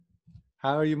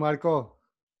How are you, Marco?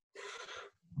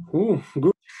 Ooh,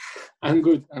 good. I'm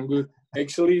good. I'm good.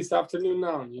 Actually, it's afternoon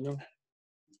now, Did,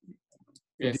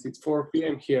 Yes, it's 4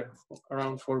 p.m. here,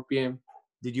 around 4 p.m.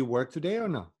 did you work today or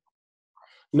no?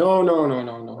 No, no, no,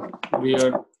 no, no. We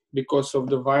are, because of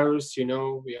the virus,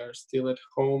 we are still at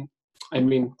home. I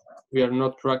mean, we are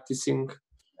not practicing.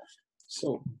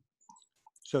 So,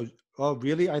 So, oh,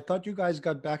 really? I thought you guys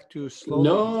got back to slowly.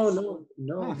 no, no,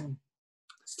 no, Huh.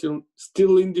 no.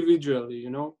 Still individually,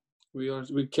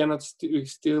 we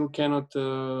still cannot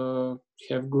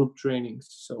have group trainings.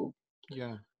 So,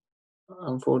 Yeah,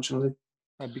 unfortunately,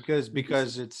 this because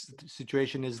is, it's the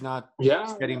situation is not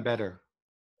yeah, getting better.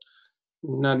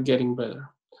 not getting better.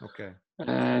 Okay.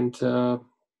 And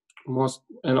most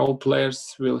and all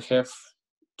players will have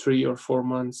 3 or 4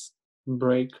 months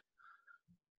break,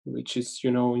 which is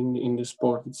in the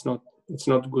sport it's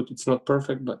not good, it's not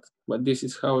perfect, but this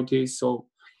is how it is. So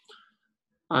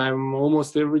I'm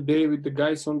almost every day with the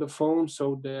guys on the phone,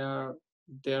 so they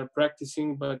are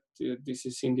practicing, but this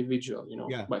is individual,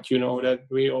 Yeah. but that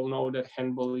we all know that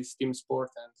handball is team sport,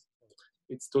 and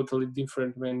it's totally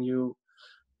different when you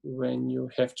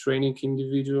have training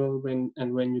individual when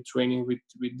you're training with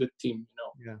the team,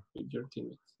 Yeah. with your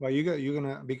teammates. Well, you're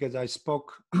gonna because I spoke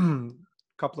a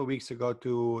couple of weeks ago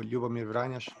to Ljubomir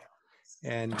Vranjac,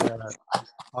 and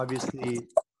obviously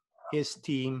his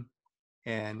team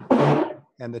and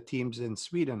and the teams in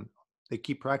Sweden, they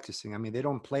keep practicing. I mean, they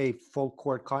don't play full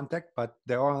court contact, but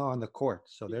they're all on the court,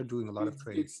 so they're doing a lot of it's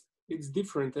training. it's it's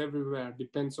different everywhere,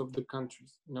 depends of the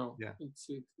countries. Yeah.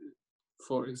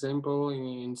 For example,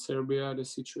 in Serbia the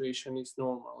situation is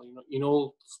normal, in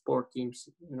all sport teams,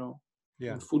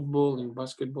 Yeah. in football, in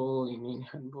basketball, in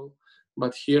handball,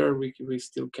 but here we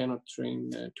still cannot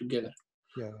train together.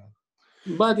 Yeah.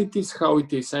 But it is how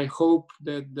it is. I hope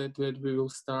that we will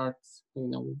start,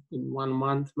 in 1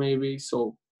 month maybe.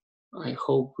 So I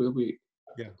hope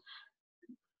Yeah.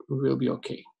 we'll be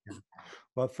okay. Yeah.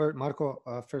 Well, for Marco,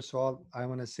 first of all, I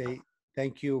want to say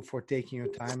thank you for taking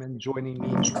your time and joining me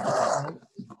tonight.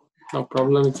 No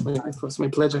problem. It was my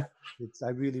pleasure. I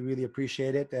really, really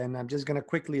appreciate it. And I'm just going to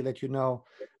quickly let you know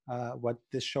what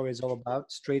this show is all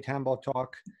about. Straight Handball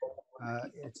Talk.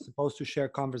 It's supposed to share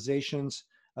conversations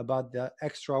about the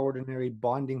extraordinary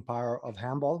bonding power of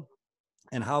handball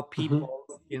and how Mhm. people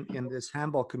in this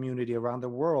handball community around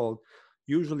the world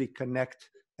usually connect.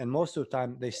 And most of the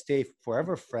time, they stay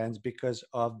forever friends because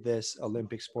of this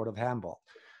Olympic sport of handball.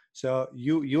 So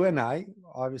you and I,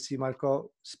 obviously,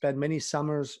 Marco, spend many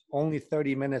summers only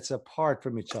 30 minutes apart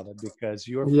from each other because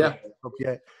you're from Yeah.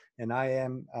 Skopje and I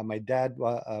am. My dad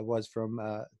was from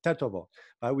Tetovo,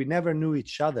 but we never knew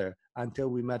each other until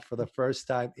we met for the first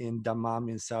time in Dammam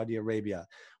in Saudi Arabia,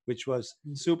 which was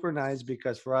super nice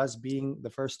because for us being the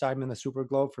first time in the Super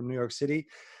Globe from New York City,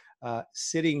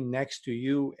 sitting next to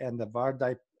you and the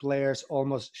Vardai players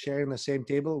almost sharing the same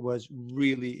table was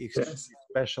really Yes. extremely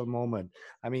special moment.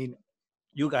 I mean,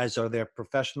 you guys are their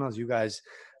professionals. You guys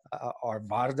are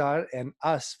Vardar, and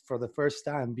us for the first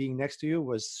time being next to you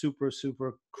was super,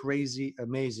 super crazy,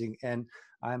 amazing. And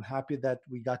I'm happy that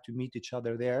we got to meet each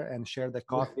other there and share the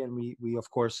Yeah. coffee. And we of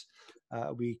course,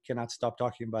 we cannot stop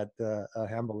talking about the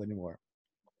handball anymore.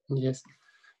 Yes.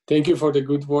 Thank you for the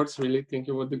good words. Really, thank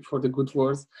you for the good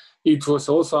words. It was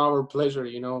also our pleasure,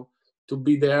 to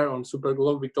be there on Super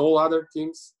Globe with all other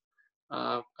teams.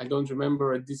 I don't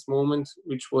remember at this moment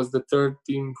which was the third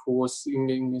team who was in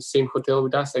the same hotel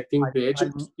with us. I think the Al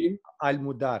Egypt team. Al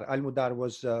Mudar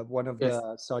was one of Yes.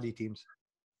 the Saudi teams.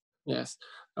 Yes,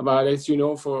 but as you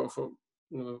know, for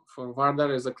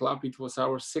Vardar as a club, it was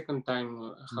our second time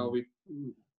how Mm. we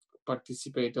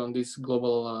participate on this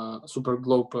global Super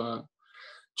Globe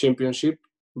championship.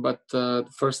 But the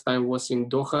first time was in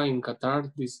Doha in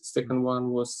Qatar. This Mm. second one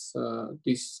was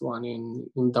this one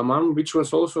in Dammam, which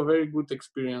was also a very good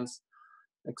experience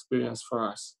for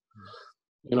us.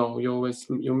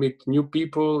 Mm. You meet new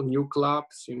people, new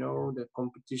clubs. The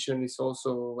competition is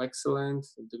also excellent.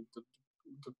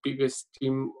 The biggest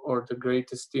team or the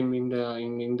greatest team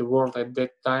in the world at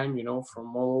that time,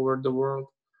 from all over the world.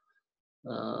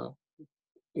 Uh,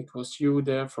 it was you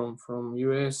there from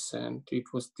US, and it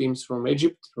was teams from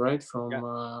Egypt, right? Yeah,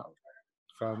 From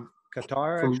from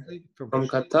Qatar from actually, from from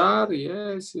Qatar.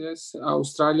 Qatar, yes.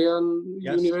 Australian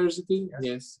Yes, University, yes.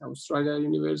 yes, Australia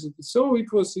University. So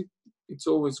it's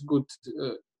always good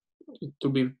to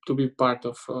be part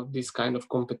of this kind of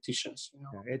competitions.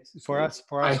 Yeah, it's for So us.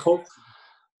 For I us, hope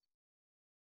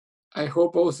I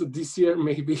hope also this year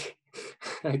maybe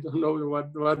I don't know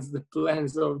what's the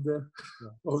plans of the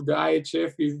yeah, of the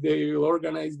IHF if they will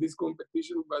organize this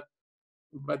competition, but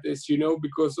But as you know,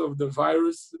 because of the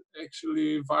virus,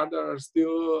 actually Vardar are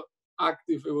still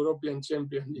active European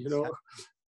champion, you know.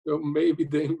 So maybe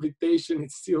the invitation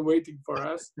is still waiting for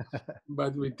us,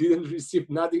 but we didn't receive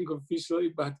nothing officially.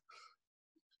 But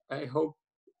I hope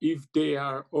if they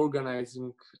are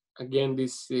organizing again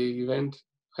this event,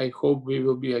 I hope we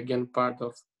will be again part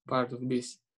of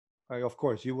this. Of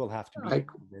course, you will have to be I,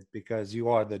 part of it because you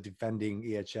are the defending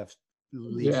EHF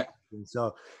league yeah. champion.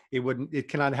 So it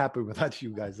cannot happen without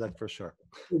you guys. That's for sure.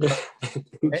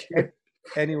 Thank you.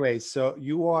 Anyway, so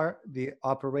you are the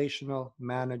operational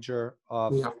manager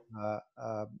of Yeah.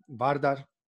 Vardar,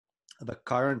 the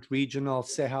current regional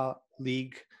CEHA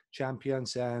League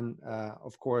champions, and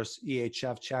of course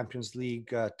EHF Champions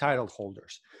League title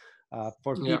holders.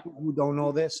 For Yeah. people who don't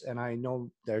know this, and I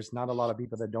know there's not a lot of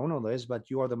people that don't know this, but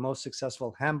you are the most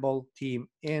successful handball team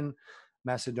in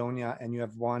Macedonia, and you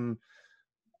have won,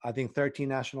 I think, 13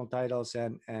 national titles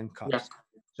and cups. Yeah.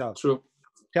 So True.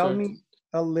 tell me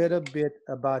a little bit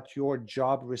about your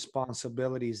job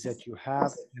responsibilities that you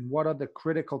have, and what are the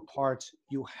critical parts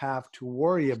you have to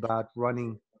worry about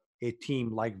running a team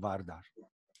like Vardar.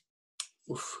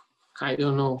 Oof, I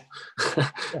don't know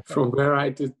from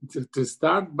where to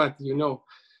start, but you know,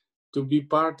 to be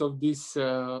part of this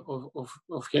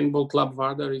of handball club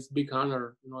Vardar is big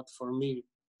honor, not for me,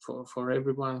 for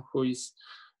everyone who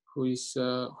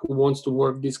wants to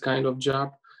work this kind of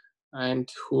job and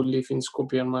who live in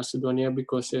Skopje and Macedonia,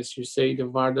 because as you say, the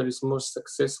Vardar is most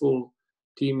successful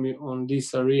team on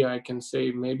this area. I can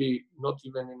say maybe not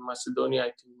even in Macedonia,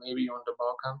 I think maybe on the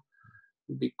Balkan,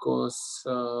 because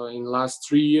in last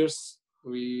 3 years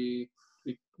we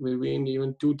win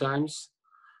even 2 times.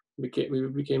 We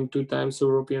became 2 times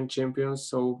European champions.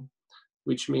 So,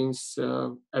 which means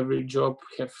every job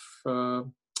have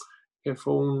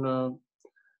own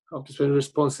how to say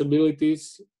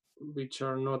responsibilities, which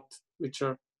are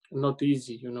not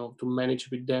easy, you know, to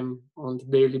manage with them on the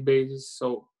daily basis.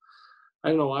 So I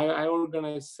don't know. I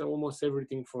organize almost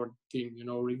everything for the team, you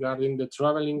know, regarding the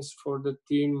travelings for the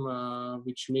team,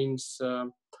 which means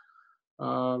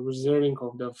reserving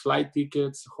of the flight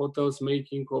tickets, hotels,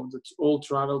 making of the all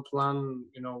travel plan,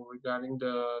 you know, regarding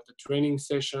the training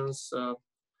sessions,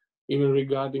 even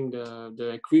regarding the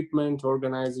equipment,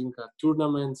 organizing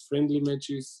tournaments, friendly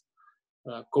matches,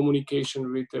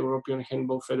 communication with the European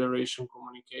Handball Federation,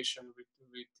 communication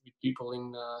with people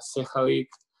in CEHA League,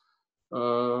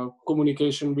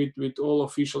 communication with all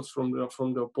officials from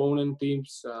the opponent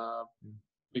teams,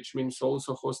 which means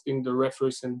also hosting the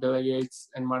referees and delegates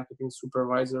and marketing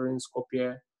supervisor in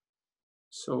Skopje.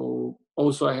 So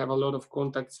also I have a lot of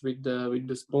contacts with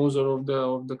the sponsor of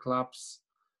the clubs.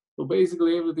 So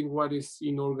basically everything what is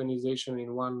in organization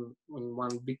in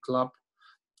one big club,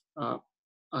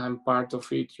 I'm part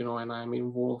of it, you know, and I'm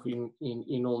involved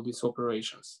in all these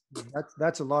operations.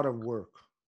 That's a lot of work.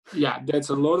 Yeah, that's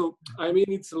a lot of, I mean,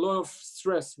 it's a lot of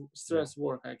stress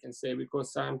work, I can say,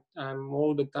 because I'm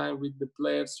all the time with the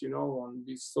players, you know, on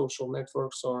these social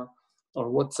networks or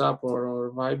WhatsApp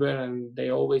or Viber, and they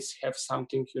always have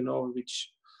something, you know,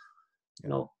 which, you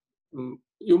know,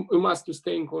 you must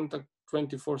stay in contact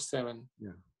 24/7.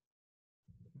 Yeah.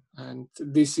 And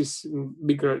this is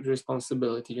bigger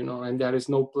responsibility, you know, and there is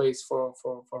no place for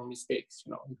mistakes,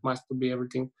 you know. It must be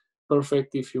everything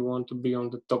perfect if you want to be on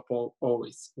the top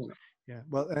always, you know. Yeah.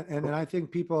 Well, and I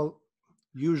think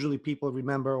usually people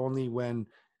remember only when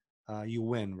you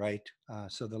win, right?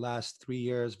 So the last 3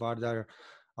 years, Vardar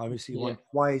obviously won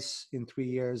twice in 3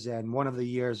 years, and one of the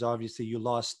years, obviously, you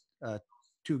lost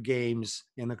 2 games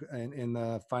in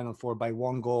the Final Four by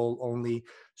 1 goal only.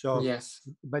 So, yes,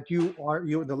 but you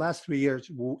the last 3 years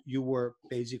you were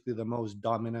basically the most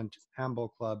dominant handball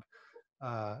club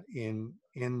in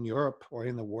Europe or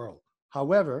in the world.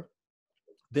 However,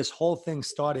 this whole thing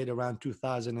started around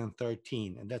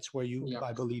 2013, and that's where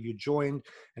I believe you joined,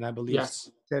 and I believe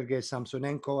Sergei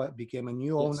Samsonenko became a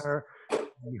new owner.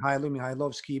 Mihailo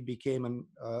Mihailovsky became an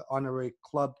honorary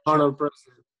club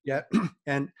president. Yeah,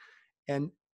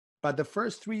 and but the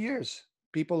first 3 years,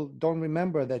 people don't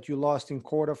remember that you lost in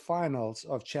quarterfinals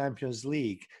of Champions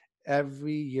League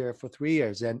every year for 3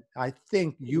 years, and I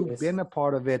think you've been a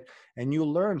part of it, and you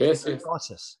learned from the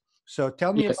process. So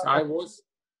tell me about that. I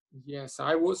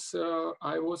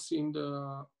was in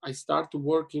the, I started to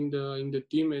work in the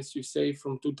team, as you say,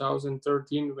 from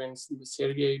 2013 when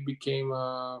Sergei became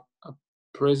a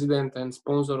president and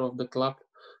sponsor of the club.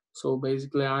 So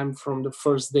basically I'm from the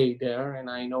first day there, and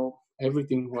I know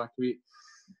everything what we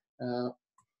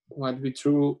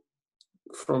threw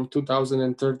from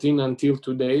 2013 until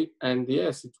today. And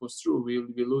yes, it was true,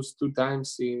 we lose 3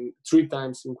 times in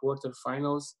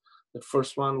quarterfinals. The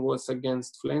first one was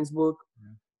against Flensburg.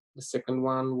 Yeah. The second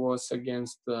one was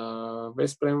against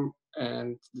Veszprém,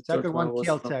 and the third Second one one, was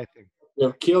Kielce, from I think.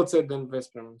 Kielce, then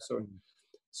Veszprém. Sorry. Mm.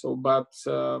 So, but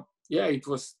yeah, it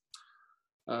was.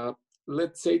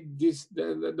 Let's say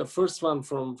the first one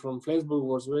from Flensburg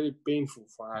was very painful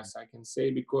for us. I can say,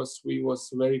 because we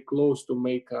was very close to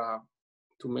make a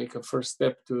first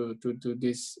step to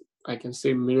this, I can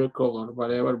say, miracle or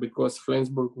whatever, because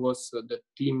Flensburg was the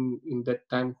team in that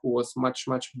time who was much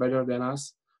better than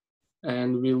us,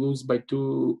 and we lose by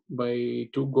two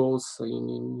goals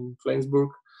in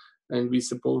Flensburg, and we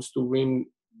supposed to win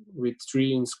with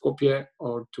 3 in Skopje,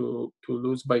 or to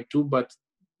lose by 2, but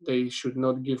they should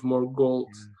not give more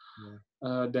goals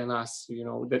Yeah. than us.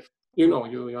 That you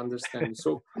understand.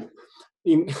 So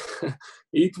in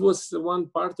it was one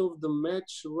part of the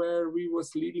match where we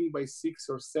was leading by 6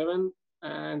 or 7,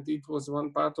 and it was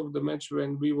one part of the match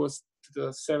when we was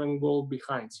the 7 goal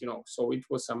behind. So it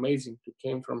was amazing to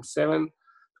came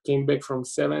back from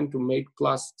 7 to make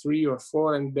 +3 or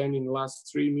 4, and then in last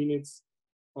 3 minutes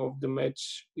of the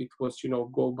match it was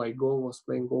goal by goal, was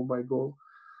playing goal by goal.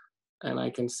 And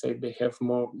I can say they have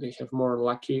more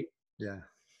lucky, Yeah.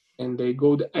 and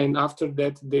and after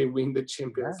that they win the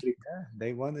Champions League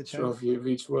They won the trophy,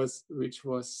 championship. which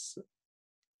was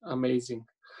amazing.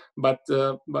 But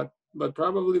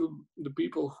probably the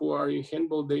people who are in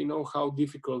handball, they know how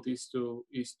difficult it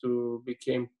is to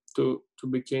become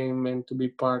and to be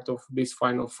part of this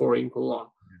Final Four in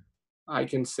Cologne. I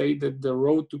can say that the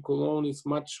road to Cologne is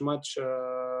much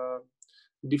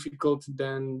difficult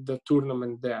than the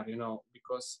tournament there,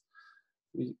 because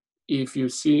if you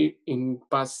see in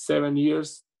past 7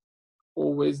 years,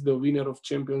 always the winner of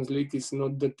Champions League is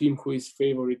not the team who is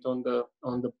favorite on the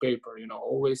paper.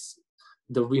 Always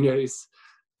the winner is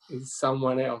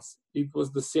someone else. It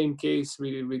was the same case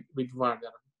with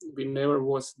Vardar. We never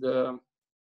was the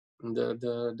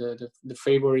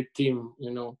favorite team,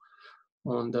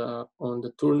 on the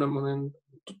tournament,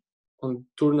 on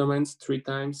tournaments 3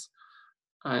 times,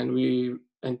 and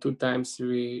 2 times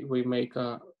we make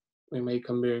a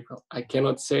miracle. I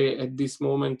cannot say at this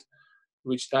moment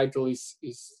which title is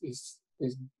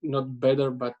not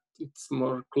better, but it's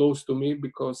more close to me,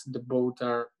 because the both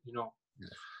are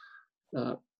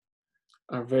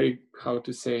are very, how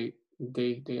to say,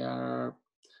 they are,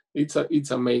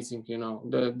 it's amazing,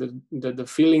 the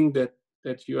feeling that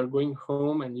you are going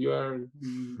home and you are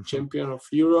champion of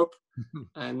Europe,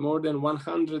 and more than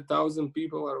 100,000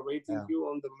 people are waiting you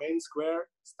on the main square,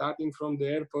 starting from the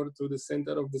airport to the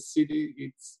center of the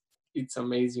city. It's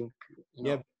amazing.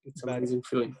 It's amazing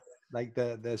feeling. Like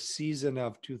the season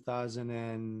of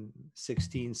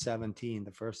 2016-17,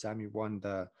 the first time you won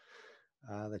the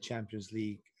Champions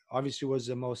League, obviously was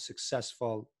the most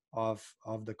successful of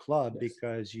the club,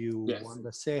 because you won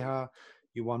the Ceja,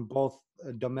 you won both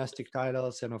domestic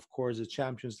titles, and of course the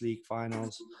Champions League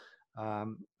finals.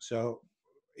 So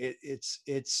it's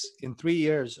in 3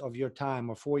 years of your time,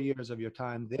 or 4 years of your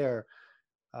time there,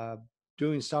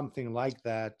 doing something like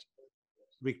that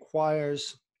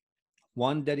requires,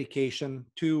 one, dedication,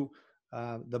 two,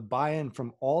 the buy-in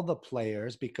from all the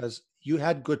players, because you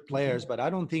had good players, but I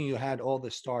don't think you had all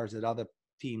the stars that other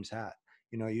teams had.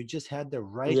 You just had the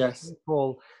right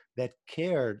people that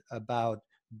cared about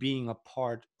being a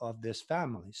part of this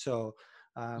family. So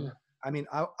I mean,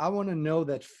 I want to know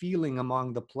that feeling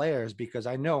among the players, because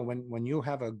I know when you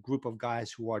have a group of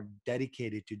guys who are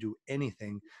dedicated to do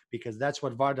anything, because that's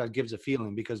what Vardar gives a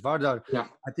feeling. Because Vardar,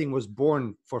 I think, was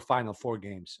born for Final Four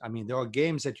games. I mean, there are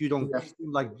games that you don't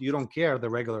you don't care, the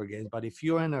regular games, but if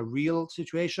you're in a real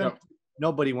situation,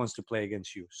 nobody wants to play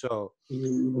against you. So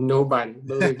nobody,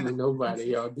 believe me,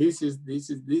 nobody. This is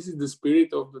the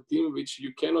spirit of the team, which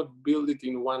you cannot build it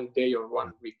in one day or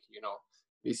 1 week.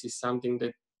 This is something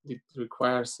that it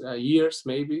requires years,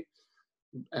 maybe.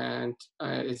 And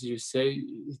as you say,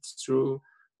 it's true.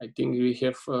 I think we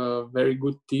have a very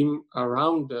good team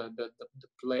around the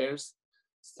players,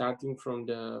 starting from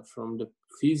the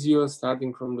physio,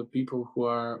 starting from the people who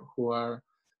are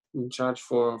in charge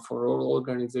for all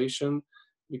organization,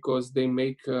 because they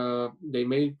make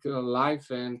life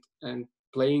and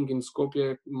playing in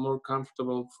Skopje more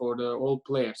comfortable for all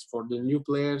players, for the new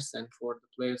players and for the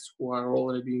players who are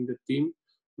already in the team,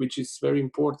 which is very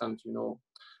important,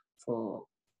 for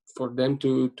them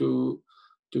to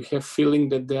have feeling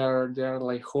that they're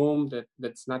like home, that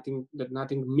nothing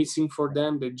missing for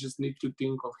them. They just need to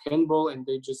think of handball, and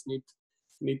they just need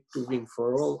to win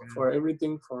for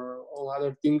everything, for all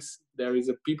other things. There is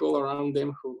a people around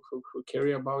them who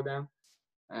care about them,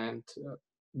 and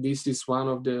this is one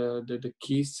of the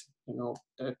keys,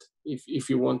 that if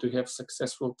you want to have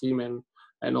successful team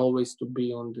and always to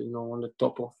be on the, on the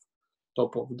top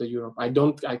of the Europe. I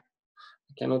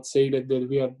cannot say that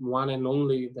we are one and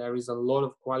only. There is a lot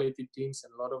of quality teams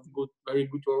and a lot of very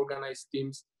good organized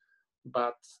teams,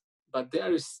 but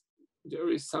there is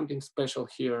something special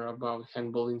here about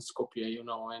handball in Skopje,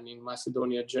 and in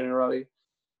Macedonia generally,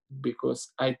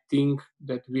 because I think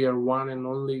that we are one and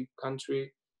only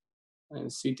country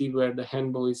and city where the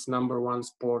handball is number one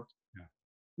sport.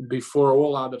 Before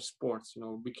all other sports,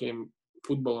 became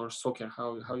football or soccer.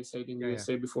 How you say it in the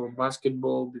USA? Before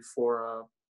basketball, before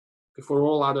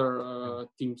all other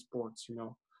team sports,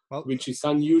 well, which is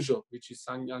unusual. It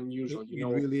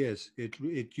really is.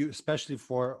 Especially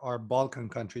for our Balkan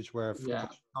countries where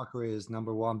soccer is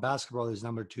number one, basketball is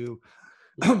number two,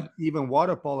 even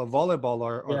water polo, volleyball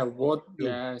are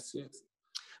yes.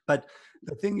 But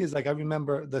the thing is, like, I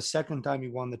remember the second time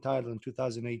you won the title in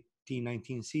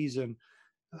 2018-19 season.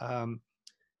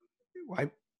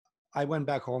 I went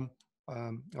back home,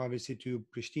 obviously to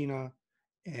Pristina,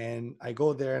 and I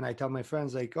go there and I tell my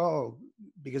friends, like, oh,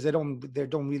 because they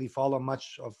don't really follow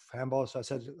much of handball. So I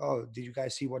said, oh, did you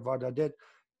guys see what Vardar did?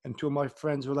 And two of my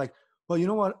friends were like, well, you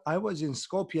know what? I was in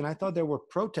Skopje and I thought there were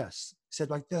protests. I said,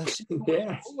 like, there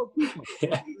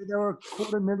were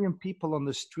 250,000 people on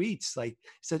the streets. Like, I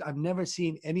said, I've never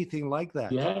seen anything like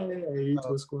that. Yeah, it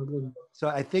was quite good. So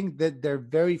I think that there are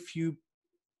very few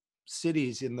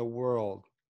cities in the world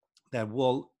that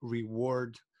will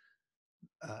reward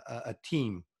a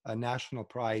team, a national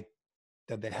pride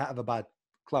that they have about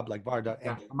club like Vardar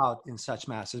and come out in such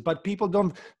masses. But people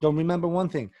don't remember one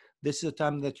thing. This is a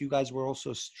time that you guys were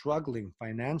also struggling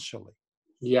financially.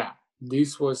 Yeah,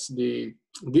 this was the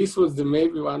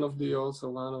maybe one of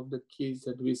the keys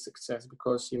that we success,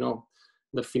 because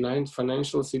the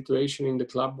financial situation in the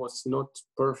club was not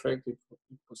perfect. It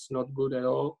was not good at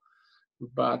all,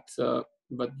 but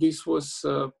this was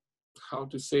how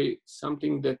to say,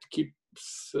 something that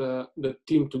keeps the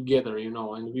team together,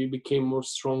 and we became more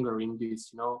stronger in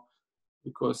this,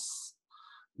 because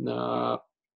I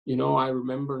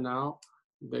remember now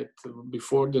that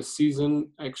before the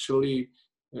season, actually,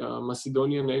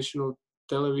 Macedonia national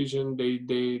television,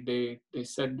 they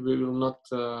said we will not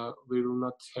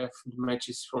have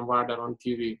matches from Vardar on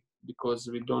TV because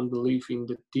we don't believe in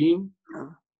the team,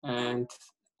 and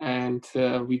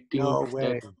we think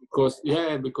that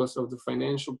because of the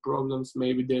financial problems,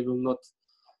 maybe they will not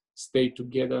stay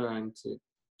together, and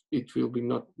it will be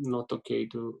not okay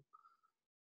to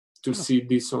see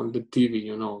this on the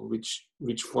TV,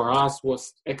 which for us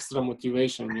was extra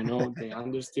motivation. They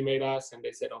underestimate us and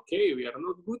they said, okay, we are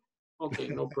not good. Okay,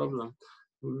 no problem.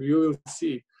 We will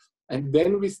see. And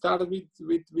then we started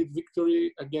with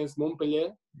victory against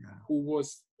Montpellier, who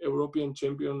was European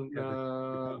championship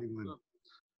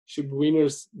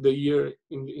winners the year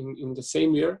in the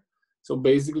same year. So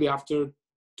basically after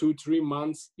 2-3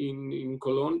 months in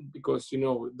Cologne, because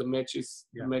the match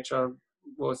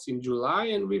was in July,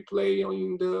 and we play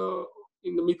in the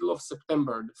middle of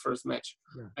September, the first match,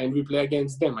 and we play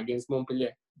against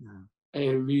Montpellier,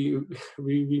 and we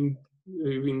win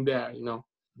there,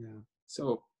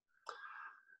 So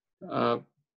I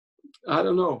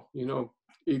don't know,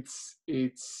 it's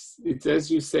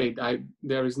as you said,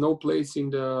 there is no place in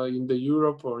the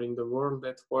Europe or in the world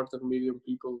that 250,000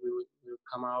 people will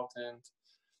come out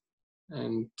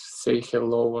and say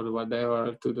hello or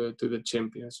whatever to the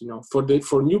champions.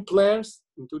 For new players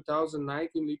in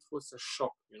 2019, it was a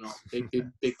shock.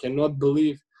 They cannot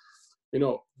believe.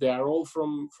 They are all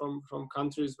from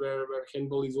countries where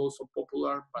handball is also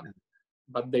popular,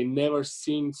 but they never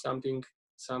seen something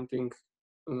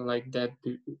like that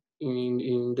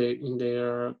in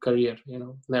their career.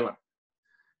 Never.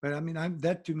 But I mean,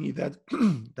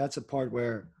 that's a part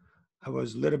where I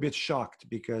was a little bit shocked,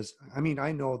 because I mean,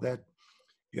 I know that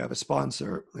you have a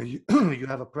sponsor, you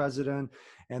have a president,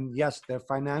 and yes, they're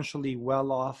financially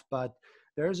well off, but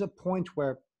there's a point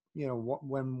where,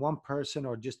 when one person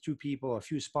or just two people or a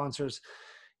few sponsors,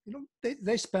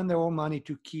 they spend their own money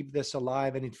to keep this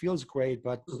alive, and it feels great.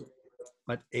 But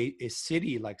a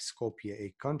city like Skopje,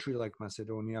 a country like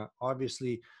Macedonia,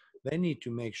 obviously they need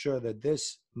to make sure that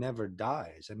this never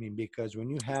dies. I mean, because when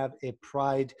you have a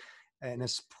pride and a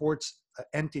sports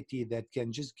entity that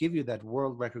can just give you that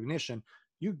world recognition,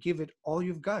 you give it all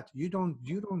you've got. You don't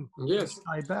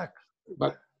tie back.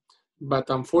 But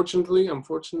unfortunately,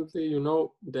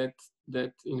 that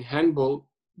in handball,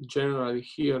 generally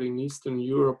here in Eastern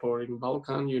Europe or in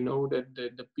Balkan, that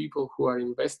the people who are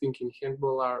investing in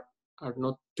handball are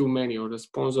not too many, or the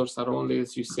sponsors are only,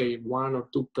 as you say, 1 or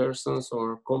 2 persons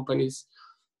or companies,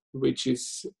 which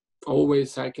is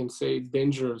always, I can say,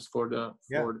 dangerous for the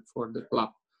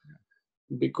club.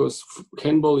 because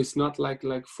handball is not like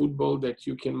football, that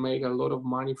you can make a lot of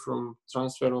money from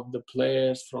transfer of the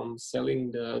players, from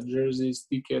selling the jerseys,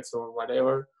 tickets, or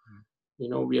whatever. You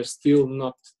know, we are still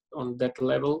not on that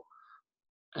level,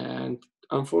 and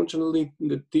unfortunately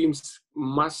the teams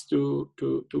must to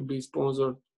be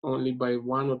sponsored only by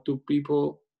one or two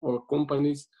people or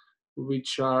companies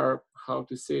which are, how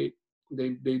to say, they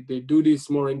do this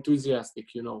more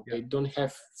enthusiastic, you know. They don't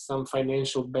have some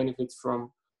financial benefits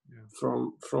from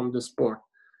the sport.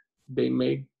 They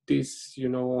make this, you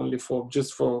know, only for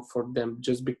them,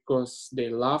 just because they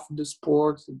love the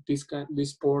sport, this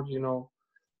sport, you know.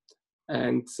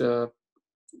 And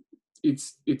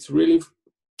it's really,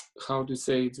 how to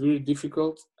say, it's really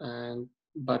difficult, and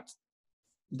but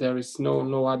there is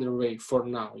no other way for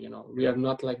now, you know. We are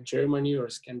not like Germany or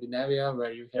Scandinavia,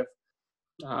 where you have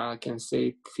I can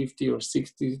say 50 or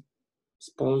 60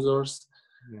 sponsors,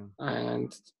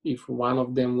 and if one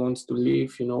of them wants to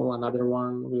leave, you know, another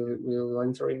one will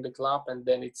enter in the club, and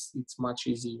then it's much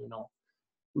easier, you know.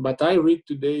 But I read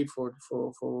today for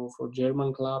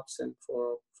German clubs and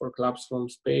for clubs from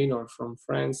Spain or from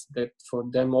France, that for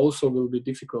them also will be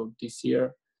difficult this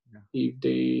year if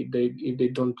they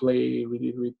don't play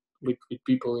with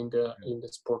people in the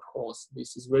sport halls.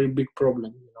 This is very big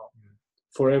problem, you know,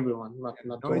 for everyone,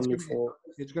 not only for.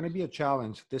 It's going to be a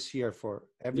challenge this year for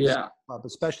every club,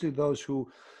 especially those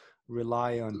who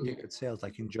rely on ticket sales,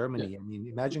 like in Germany. I mean,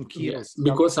 imagine Kiel. Yes,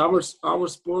 because our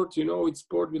sport, you know, it's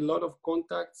sport with a lot of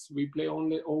contacts. We play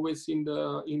always in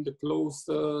the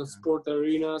closed sport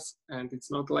arenas, and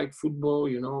it's not like football,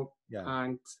 you know.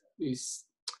 And it's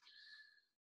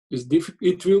difficult.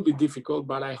 It will be difficult,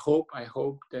 but I hope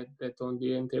that on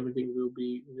the end everything will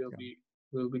be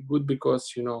good,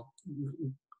 because, you know,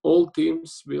 all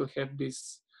teams will have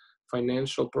these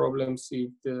financial problems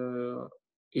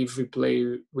if we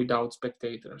play without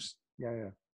spectators.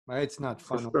 It's not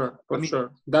fun. For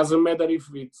sure. Doesn't matter if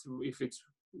it's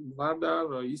Vardar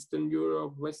or Eastern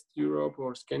Europe, West Europe,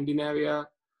 or Scandinavia.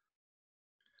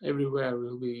 Everywhere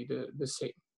will be the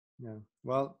same.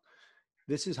 Well,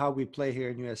 this is how we play here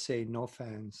in USA. No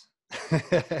fans.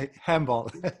 Handball.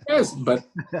 Yes, but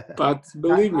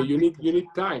believe me, you need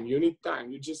time. You need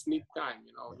time. You just need time.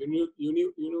 You know,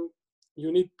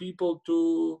 you need people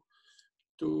to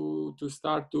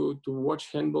start to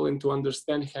watch handball and to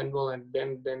understand handball, and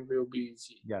then will be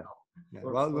easy.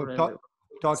 Well,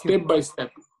 talking step by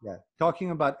step.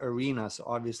 Talking about arenas,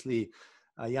 obviously,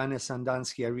 Janez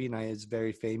Sandanski Arena is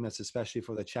very famous, especially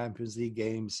for the Champions League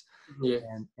games.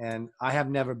 And I have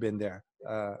never been there.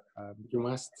 You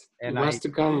must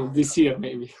come this year,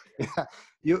 maybe.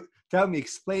 You tell me,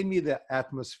 explain me the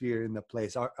atmosphere in the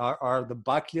place. Are the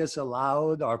baklias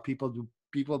allowed? Do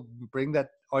people bring that?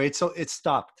 Or it's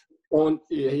stopped? On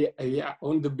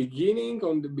the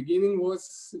beginning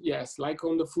was, yes, like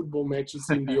on the football matches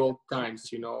in the old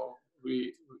times, you know,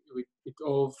 we with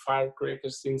all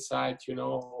firecrackers inside, you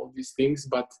know, all these things,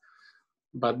 but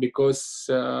because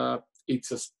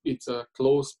it's a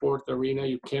closed sport arena,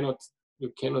 you cannot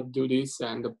do this,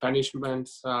 and the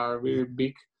punishments are really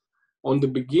big. On the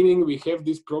beginning, we have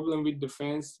this problem with the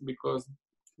fans, because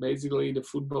basically the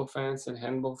football fans and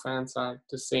handball fans are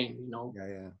the same, you know.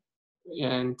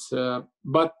 And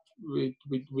but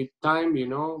with time, you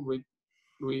know,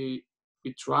 we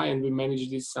try and we manage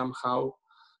this somehow,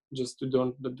 just to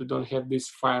don't have these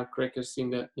firecrackers in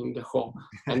the hall.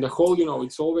 And the hall, you know,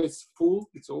 it's always full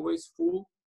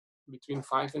between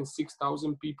 5,000 and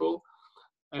 6,000 people,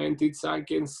 and it's, I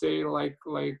can say, like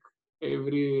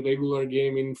every regular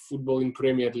game in football in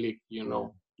Premier League, you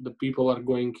know. The people are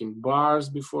going in bars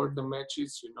before the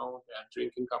matches, you know, they are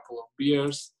drinking a couple of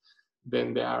beers,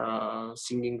 then they are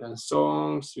singing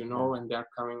songs, you know, and they are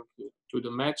coming to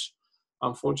the match.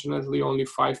 Unfortunately, only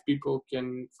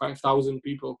 5,000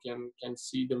 people can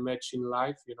see the match in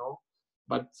live, you know.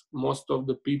 But most of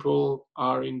the people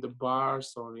are in the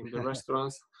bars or in the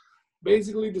restaurants.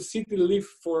 Basically, the city live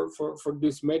for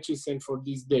these matches and for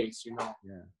these days, you know.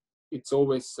 It's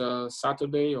always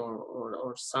Saturday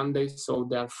or Sunday, so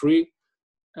they are free,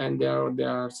 and they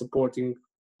are supporting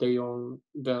the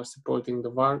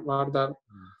Vardar.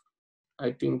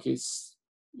 I think it's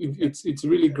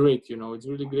really great, you know. It's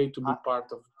really great to be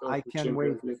part of I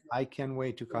can't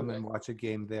wait to come and watch a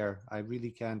game there. I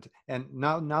really can't. And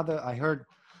now that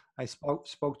I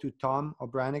spoke to Tom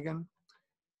O'Branigan,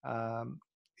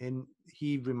 and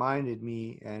he reminded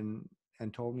me and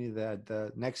told me that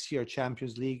the next year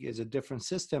Champions League is a different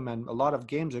system, and a lot of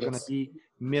games are going to be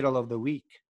middle of the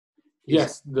week.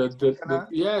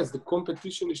 The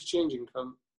competition is changing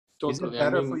totally. Is it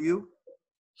better for you?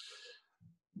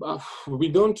 We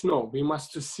don't know. We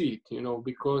must to see it, you know,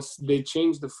 because they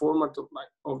changed the format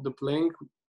of the playing,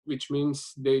 which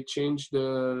means they changed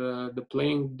the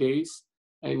playing days,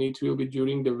 and it will be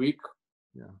during the week.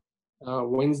 Yeah.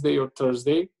 Wednesday or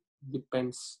Thursday,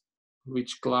 depends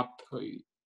which club.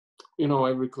 You know,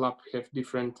 every club have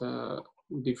different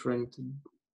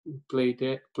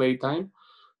play time.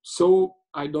 So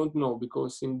I don't know,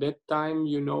 because in that time,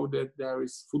 you know, that there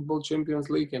is football Champions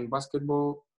League and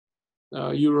basketball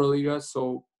Euroliga.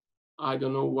 So I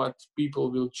don't know what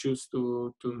people will choose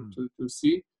to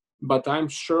see, but I'm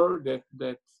sure that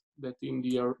in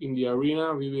the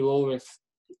arena we will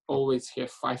always have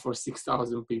 5,000 or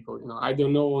 6,000 people. You know, I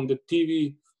don't know on the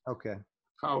TV Okay.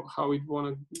 how it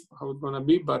gonna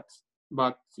be,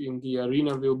 but in the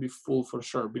arena will be full for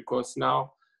sure, because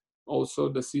now also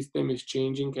the system is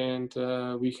changing, and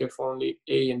we have only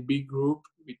A and B group,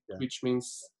 which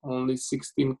means only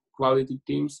 16 quality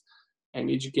teams, and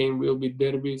each game will be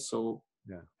derby. So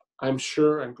yeah, I'm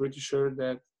pretty sure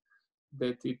that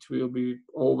it will be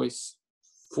always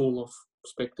full of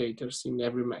spectators in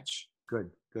every match. Good.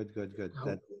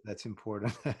 That's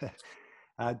important.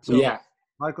 So, Yeah.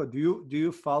 Marco, do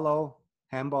you follow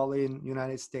handball in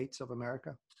United States of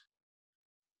America?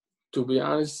 To be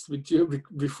honest with you,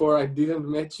 before I didn't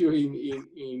met you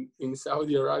in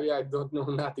Saudi Arabia, I don't know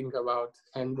nothing about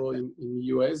handball in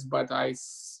US. But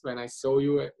when I saw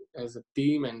you as a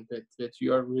team, and that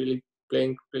you are really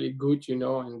playing really good, you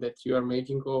know, and that you are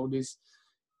making all these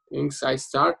things, I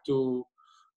start to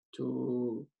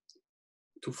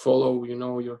follow, you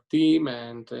know, your team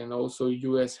and also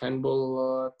US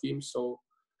handball team.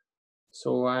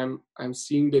 So I'm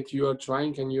seeing that you are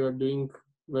trying and you are doing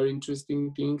very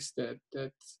interesting things that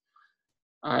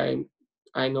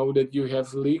I know that you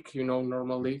have league, you know,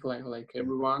 normal league like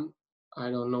everyone. I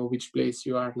don't know which place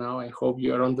you are now. I hope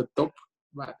you are on the top.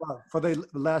 But Well, for the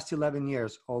last 11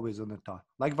 years, always on the top,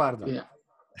 like Varda. yeah.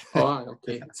 Oh,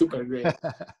 okay, super great.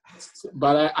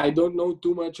 But I don't know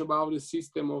too much about the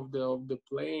system of the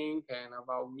playing and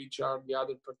about which are the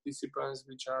other participants,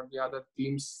 which are the other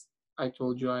teams. I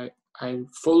told you I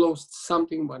follow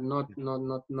something, but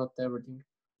not everything.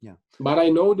 Yeah. But I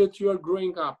know that you are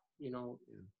growing up. You know,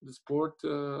 the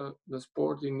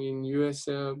sport in US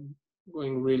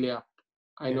going really up.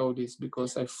 I know this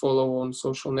because I follow on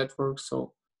social networks.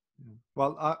 So,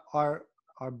 well,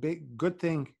 our big good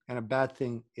thing and a bad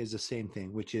thing is the same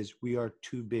thing, which is we are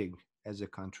too big as a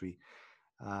country,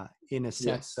 in a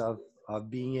sense yes. of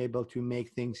being able to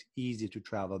make things easy to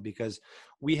travel, because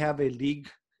we have a league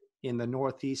in the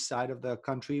northeast side of the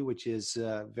country, which is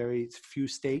very few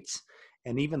states.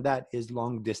 And even that is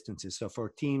long distances. So for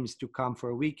teams to come for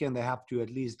a weekend, they have to at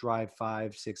least drive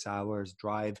 5-6 hours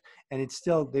drive. And it's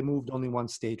still, they moved only one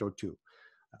state or two.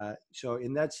 So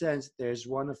in that sense, there's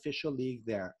one official league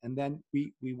there. And then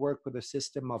we work with a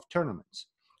system of tournaments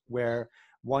where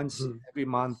once every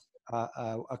month,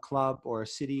 a club or a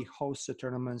city hosts a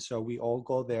tournament. So we all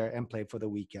go there and play for the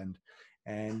weekend.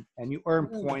 And you earn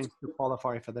points to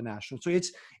qualify for the national. So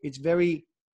it's very,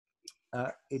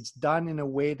 it's done in a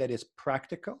way that is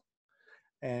practical.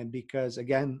 And because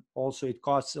again, also it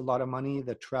costs a lot of money,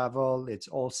 the travel, it's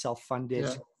all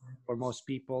self-funded for most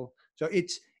people. So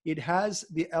it has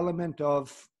the element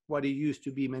of what it used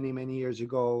to be many, many years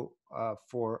ago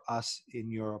for us in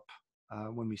Europe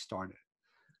when we started.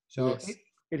 So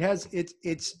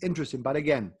it's interesting. But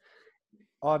again,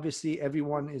 obviously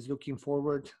everyone is looking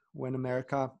forward when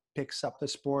America picks up the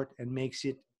sport and makes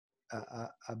it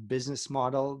a business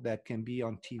model that can be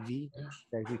on TV,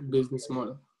 that we business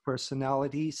model,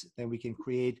 personalities, then we can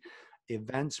create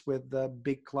events with the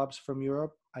big clubs from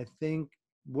Europe. I think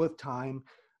with time,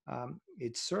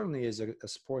 it certainly is a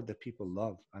sport that people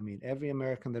love. I mean, every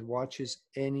American that watches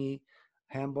any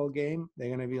handball game, they're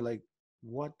going to be like,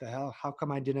 what the hell? How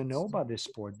come I didn't know about this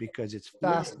sport? Because it's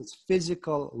fast, it's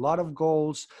physical, a lot of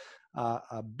goals,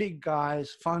 big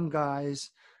guys, fun guys.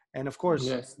 And of course,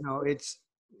 you know, it's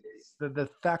the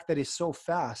fact that it's so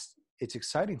fast, it's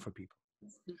exciting for people.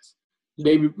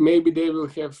 Maybe they will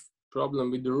have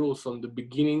problem with the rules from the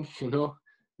beginning, you know,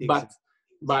 exactly.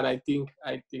 but I think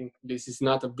this is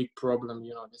not a big problem,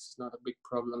 you know. This is not a big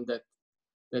problem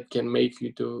that can make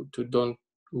you to don't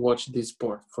watch this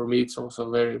sport. For me, it's also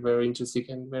very, very interesting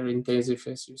and very intensive,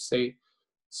 as you say.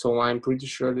 So I'm pretty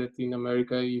sure that in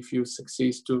America, if you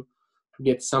succeed to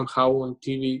get somehow on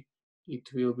TV, it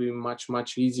will be much,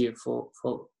 much easier for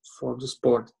the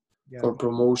sport, for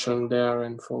promotion there,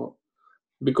 and for,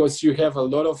 because you have a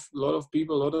lot of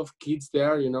people, a lot of kids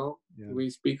there, you know. We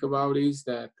speak about this,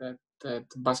 that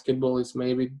basketball is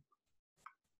maybe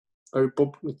very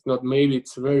popular. It's not maybe,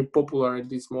 it's very popular at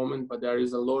this moment, but there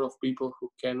is a lot of people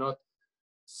who cannot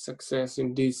success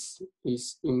in this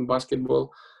is in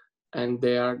basketball, and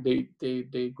they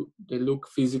look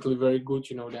physically very good.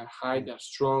 You know, they're high, they're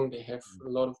strong, they have a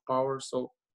lot of power,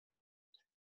 so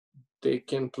they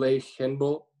can play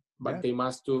handball, but Yeah. they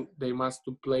must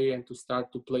to play and to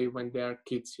start to play when they are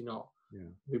kids. You know,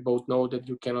 Yeah. we both know that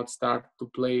you cannot start to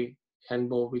play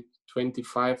handball with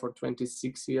 25 or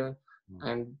 26 years,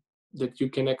 and that you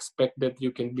can expect that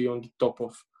you can be on the top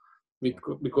of,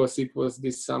 because it was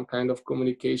this some kind of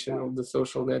communication of the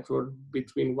social network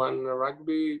between one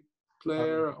rugby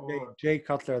player or Jay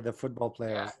Cutler, the football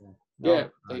player. yeah,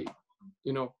 they,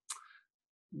 you know,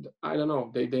 I don't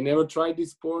know, they never tried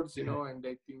these sports, you know, and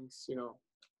they think, you know,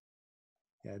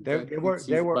 Yeah, but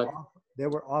they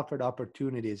were offered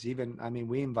opportunities. Even, I mean,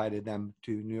 we invited them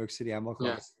to New York City Handball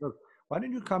Club. yes, Look, why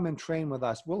don't you come and train with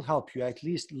us? We'll help you at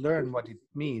least learn what it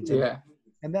means, yeah,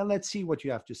 and then let's see what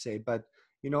you have to say. But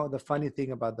you know, the funny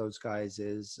thing about those guys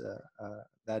is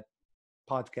that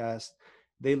podcast,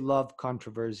 they love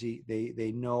controversy.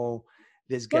 They know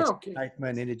this well, gets okay,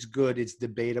 excitement and it's good. It's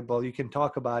debatable. You can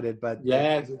talk about it, but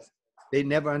yes, they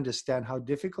never understand how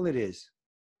difficult it is.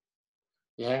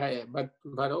 yeah, but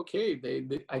okay,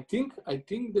 I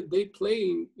think that they play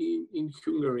in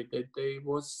Hungary, that they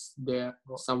was there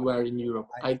somewhere in Europe.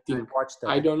 I think watched that.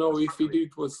 I don't know if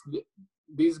it was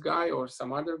this guy or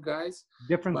some other guys,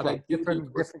 Different but club, I think it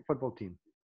was, different football team.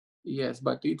 yes,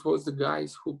 but it was the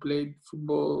guys who played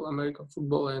football, American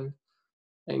football,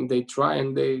 and they try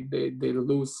and they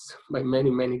lose by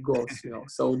many goals, you know.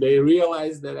 So they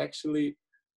realize that actually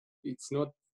it's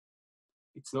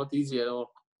not easy at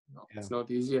all. No, Yeah. it's not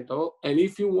easy at all. And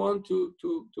if you want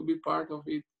to be part of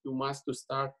it, you must to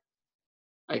start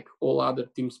like all other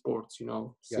team sports, you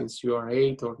know, Yeah. since you are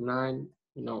 8 or 9,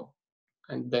 you know,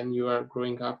 and then you are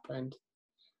growing up and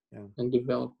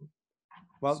developing.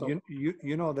 Well, So,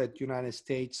 you know that United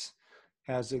States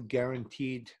has a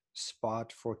guaranteed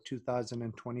spot for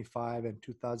 2025 and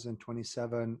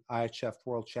 2027 IHF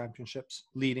World Championships,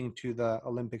 leading to the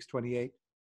Olympics 28.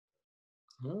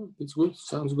 well, it's good.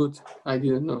 Sounds good. I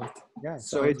didn't know it. Yeah,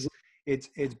 so Sounds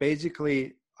it's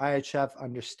basically IHF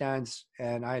understands,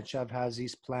 and IHF has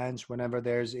these plans. Whenever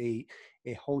there's a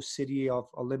host city of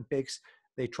Olympics,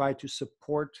 they try to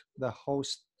support the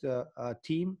host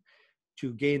team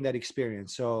to gain that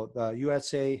experience. So the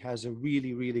USA has a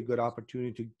really good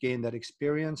opportunity to gain that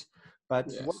experience. But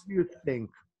good. what Yes. do you think?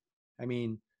 I mean,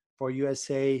 for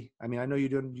USA, I mean, I know you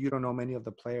don't know many of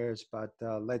the players, but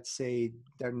let's say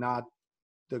they're not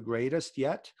the greatest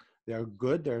yet. They're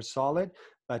good, they're solid,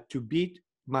 but to beat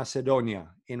Macedonia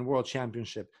in World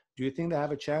Championship, do you think they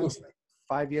have a chance like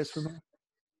 5 years from now?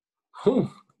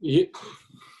 Yeah.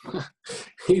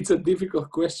 It's a difficult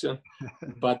question,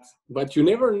 but you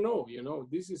never know. You know,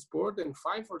 this is sport, and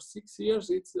 5 or 6 years,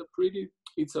 it's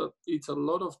a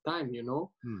lot of time. You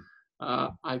know,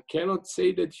 I cannot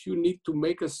say that you need to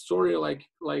make a story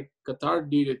like Qatar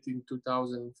did it in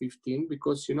 2015,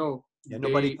 because you know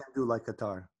Nobody can do like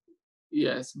Qatar.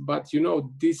 yes, but you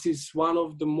know, this is one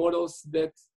of the models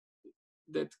that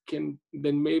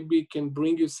maybe can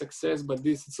bring you success, but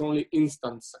this is only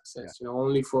instant success. You know,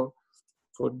 only for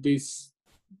this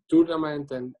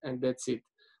tournament, and that's it.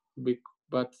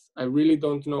 But I really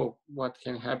don't know what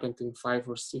can happen in 5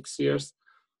 or 6 years,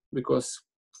 because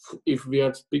if we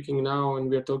are speaking now and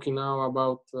we are talking now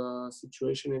about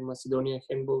situation in Macedonia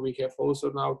handball, we have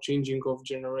also now changing of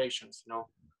generations. You know,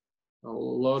 a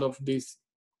lot of these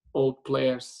old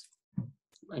players,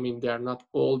 I mean, they are not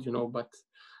old, you know,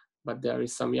 but there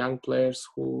is some young players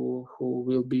who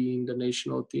will be in the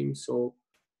national team. So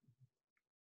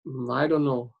I don't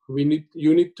know.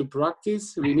 You need to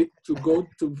practice. We need to go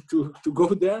to go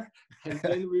there, and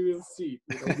then we will see.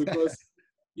 You know, because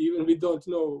even we don't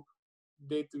know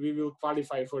that we will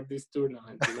qualify for this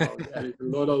tournament. You know, there is a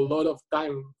lot of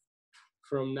time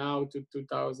from now to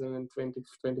 2020,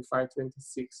 25,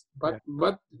 26.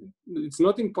 But it's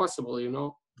not impossible. You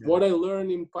know, what I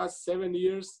learned in past 7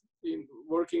 years in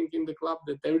working in the club,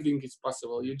 that everything is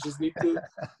possible. You just need to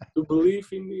believe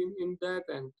in that,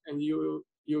 and you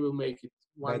will make it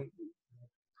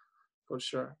for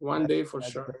sure. One day for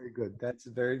That's sure. very good.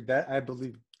 That I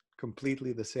believe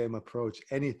completely the same approach.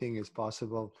 Anything is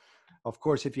possible. Of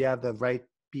course, if you have the right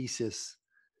pieces.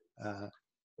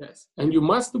 Yes, and you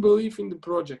must believe in the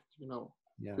project. You know,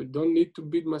 Yeah. you don't need to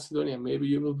beat Macedonia. Maybe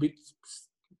you will beat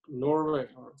Norway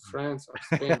or France or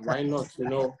Spain. Why not? You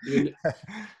know,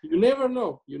 you never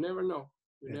know. You never know.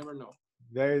 You never know.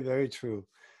 Very true.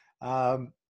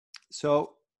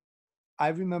 So I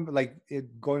remember, like,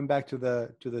 going back to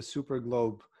the Super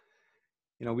Globe.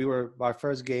 our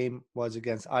first game was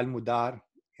against Al Mudar,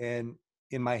 and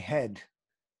in my head,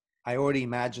 I already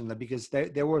imagined that because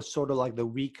they were sort of like the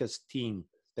weakest team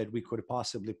that we could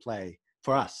possibly play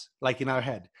for us, like in our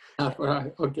head.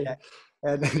 Right. Okay.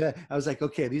 And I was like,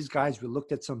 okay, these guys, we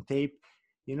looked at some tape.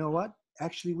 You know what?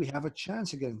 Actually, we have a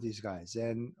chance against these guys.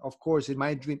 And of course, in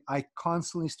my dream, I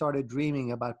constantly started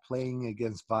dreaming about playing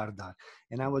against Vardar.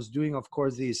 And I was doing, of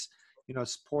course, these,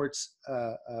 sports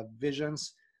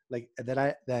visions, like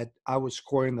that I was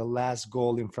scoring the last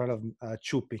goal in front of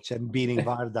Chupic and beating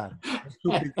Vardar. And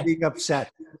Chupic being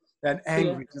upset and Yeah.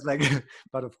 angry, just like.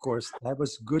 But of course, that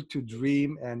was good to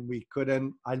dream, and we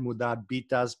couldn't. Al Mudar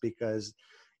beat us because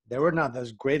they were not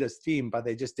the greatest team, but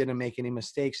they just didn't make any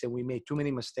mistakes, and we made too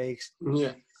many mistakes.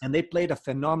 Yeah. And they played a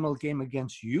phenomenal game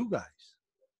against you guys,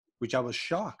 which I was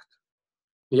shocked.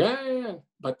 Yeah.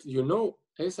 But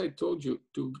as I told you,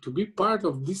 to be part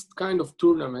of this kind of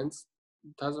tournaments,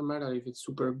 it doesn't matter if it's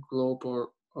Super Globe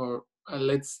or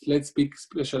let's speak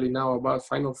especially now about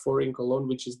Final Four in Cologne,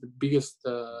 which is the biggest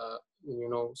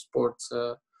sports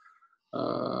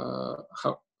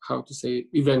how to say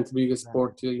biggest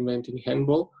sport event in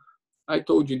handball. I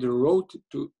told you the road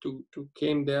to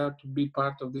came there to be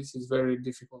part of this is very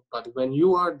difficult. But when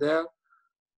you are there,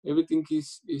 everything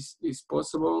is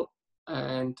possible,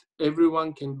 and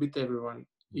everyone can beat everyone.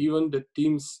 Even the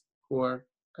teams who are,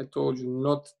 I told you,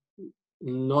 not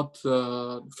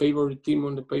favorite team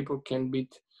on the paper can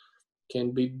beat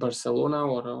Barcelona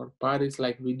or Paris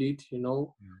like we did.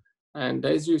 And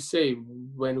as you say,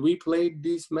 when we played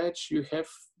this match, you have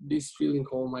this feeling,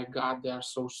 oh my God, they are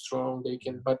so strong, they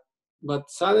can.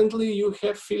 But suddenly you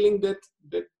have feeling that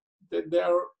they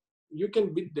are, you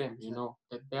can beat them.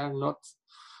 That they are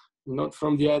not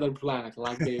from the other planet,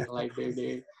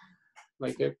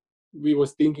 we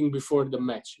was thinking before the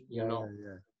match. Yeah.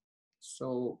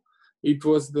 So it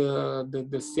was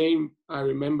the same. I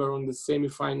remember on the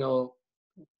semifinal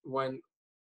when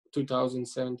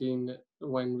 2017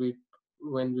 when we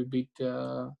beat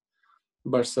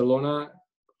Barcelona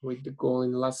with the goal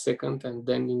in the last second, and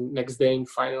then next day in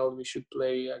final we should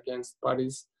play against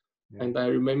Paris. Yeah. And I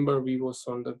remember we was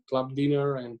on the club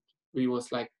dinner, and we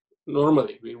was like,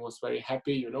 normally we was very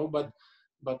happy, but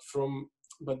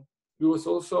we was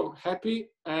also happy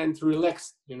and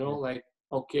relaxed, like,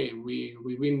 okay, we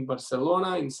win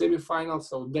Barcelona in semifinal,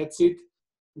 so that's it.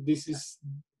 This is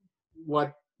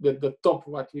what the top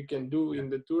what we can do in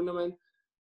the tournament.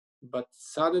 But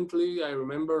suddenly I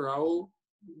remember Raul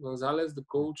Gonzalez, the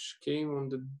coach, came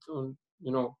on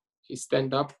he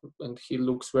stand up and he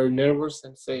looks very nervous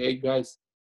and say, hey guys,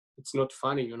 it's not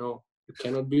funny, you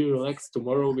cannot be relaxed.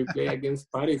 Tomorrow we play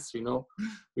against Paris,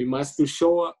 we must to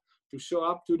show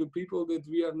up to the people that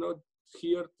we are not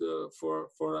here for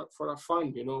a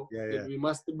fun, that we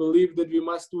must believe that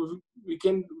we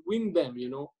can win them,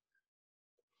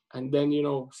 And then,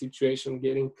 situation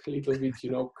getting a little bit,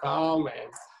 calm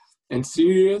and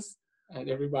serious, and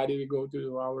everybody we go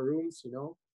to our rooms,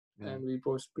 and we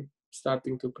both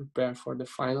starting to prepare for the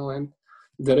final, and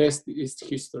the rest is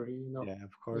history, Yeah,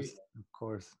 of course.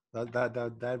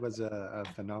 That was a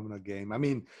phenomenal game. I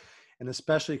mean, and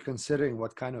especially considering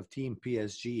what kind of team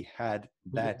PSG had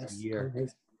that year.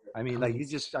 Amazing. I mean, like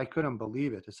I couldn't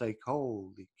believe it. It's like,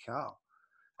 holy cow.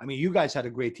 I mean, you guys had a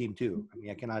great team too. I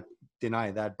mean, I cannot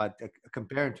deny that, but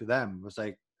comparing to them, it was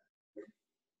like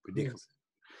ridiculous. Yes.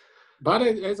 But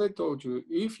as I told you,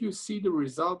 if you see the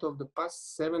result of the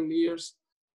past 7 years,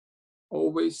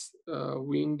 always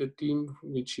win the team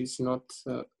which is not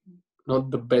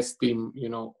the best team,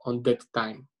 on that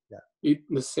time. Yeah.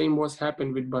 The same was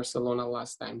happened with Barcelona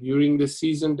last time. During the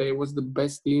season, they was the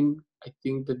best team. I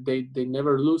think that they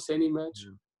never lose any match.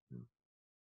 Yeah.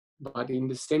 But in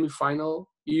the semifinal,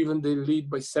 even they lead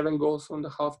by 7 goals on the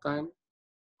halftime.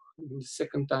 In the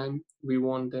second time, we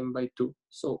won them by 2.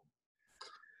 So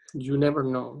you never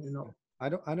know, I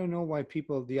don't know why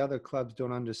the other clubs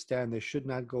don't understand. They should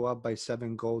not go up by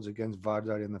 7 goals against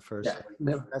Vardar in the first. Yeah,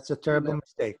 never. That's a terrible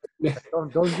mistake.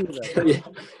 Don't do that.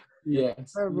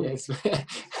 Yes.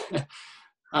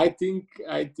 I think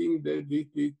that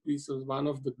this was one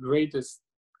of the greatest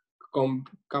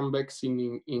comebacks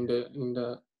in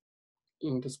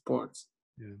the sports.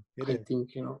 Yeah, I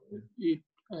think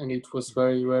it was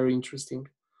very, very interesting.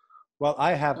 Well,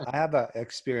 I have an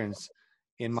experience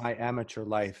in my amateur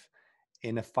life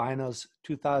in the finals,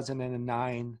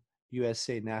 2009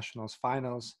 USA Nationals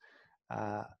finals.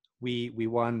 We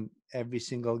won every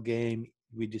single game.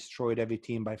 We destroyed every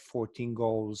team by 14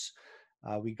 goals.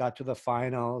 We got to the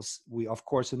finals. We, of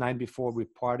course, the night before we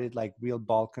partied like real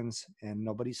Balkans, and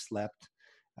nobody slept.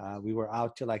 We were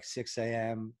out till like 6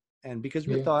 a.m. And because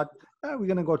we Yeah. thought we're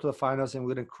going to go to the finals and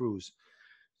we're going to cruise.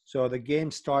 So the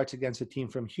game starts against a team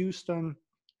from Houston.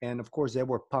 And of course, they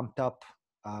were pumped up.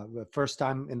 The first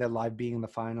time in their life being in the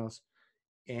finals.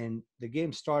 And the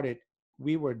game started,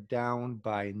 we were down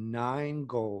by 9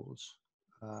 goals.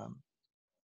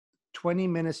 20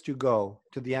 minutes to go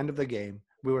to the end of the game,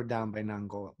 we were down by 9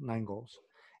 goals.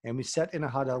 And we sat in a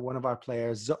huddle, one of our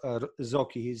players,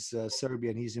 Zoki, he's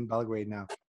Serbian, he's in Belgrade now.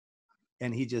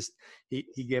 And he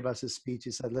gave us a speech.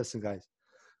 He said, listen, guys,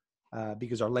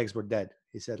 because our legs were dead.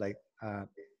 He said, like,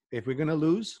 if we're going to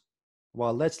lose,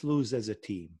 well, let's lose as a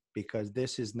team, because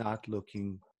this is not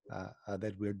looking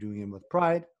that we're doing it with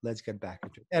pride. Let's get back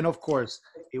into it. And of course,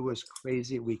 it was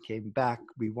crazy. We came back.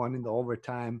 We won in the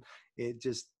overtime.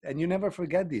 And you never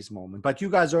forget these moments. But you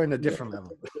guys are in a different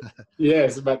level.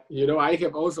 Yes, but I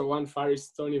have also one funny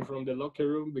story from the locker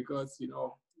room, because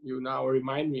you now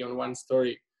remind me on one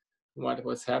story what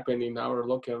was happening in our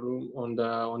locker room on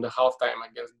the halftime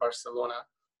against Barcelona,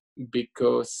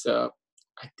 because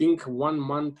I think 1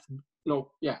 month,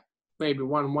 maybe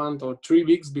 1 month or 3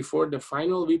 weeks before the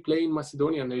final, we play in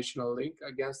Macedonia National League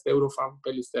against Eurofarm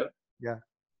Pelister. Yeah.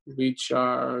 Which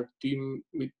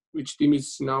team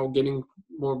is now getting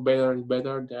more better and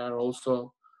better. They are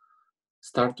also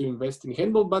start to invest in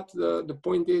handball. But the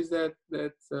point is that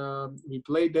we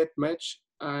played that match,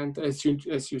 and as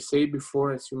you say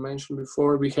before, as you mentioned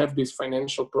before, we have these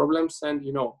financial problems, and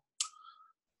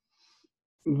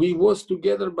we was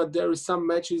together, but there is some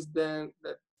matches that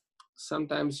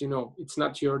sometimes it's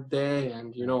not your day,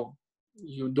 and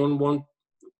you don't want.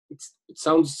 It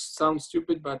sounds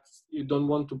stupid, but you don't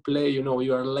want to play.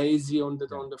 You are lazy on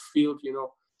the field.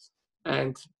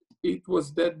 And it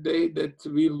was that day that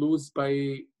we lose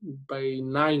by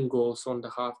 9 goals on the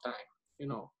halftime.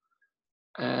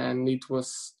 And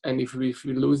if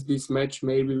we lose this match,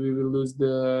 maybe we will lose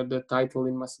the title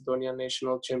in Macedonia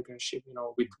National Championship.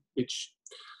 Which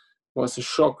was a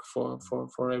shock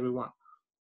for everyone.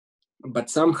 But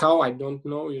somehow, I don't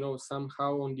know.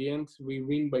 Somehow on the end we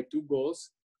win by 2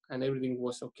 goals. And everything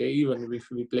was okay, even if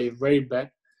we play very bad.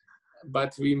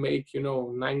 But we make,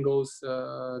 9 goals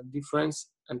difference,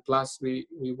 and plus we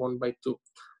won by 2.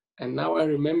 And now I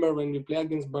remember when we play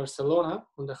against Barcelona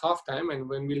on the halftime, and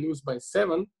when we lose by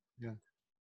 7,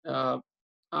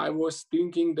 I was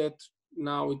thinking that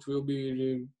now it will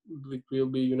be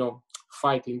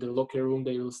fight in the locker room.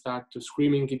 They will start to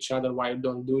screaming each other, why you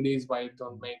don't do this, why you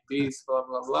don't make this, blah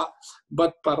blah blah.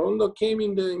 But Parondo came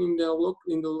in the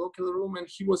locker room, and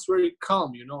he was very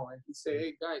calm, and he said,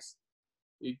 hey guys,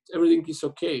 everything is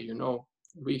okay,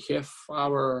 we have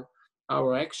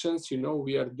our actions,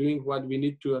 we are doing what we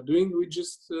need to are doing.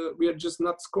 We are just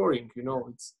not scoring,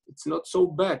 it's not so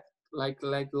bad like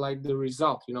the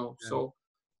result, So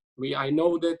I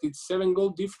know that it's 7 goal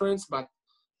difference, but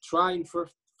try in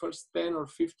first 10 or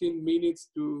 15 minutes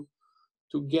to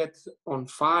get on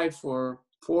 5 or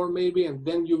 4 maybe, and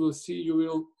then you will see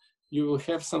you will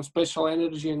have some special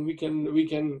energy, and we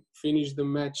can finish the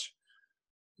match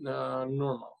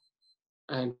normal.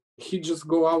 And he just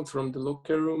go out from the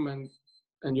locker room, and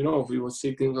we were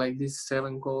sitting like this,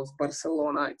 7 goals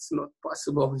Barcelona, it's not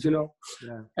possible,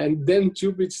 And then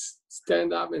Čupić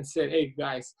stand up and said, hey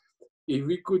guys, if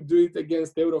we could do it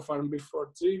against Eurofarm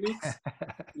before 3 weeks,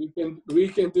 we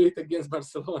can do it against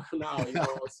Barcelona now,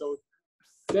 So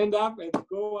stand up and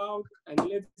go out and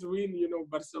let's win,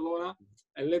 Barcelona,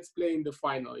 and let's play in the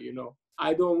final,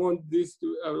 I don't want this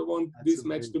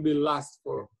match to be last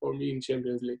for me in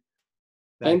Champions League.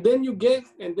 And then you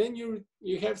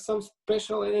have some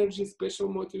special energy, special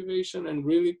motivation, and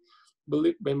really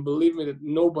believe me that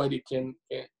nobody can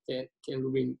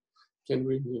win,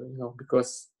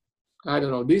 because I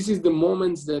don't know. This is the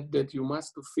moments that you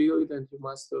must feel it, and you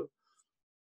must.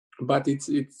 But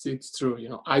it's true,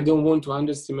 I don't want to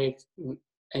underestimate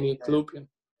any club,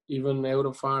 even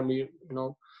Eurofarm,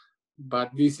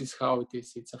 But this is how it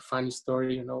is. It's a funny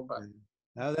story, But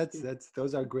now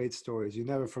those are great stories. You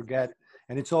never forget,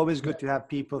 and it's always good to have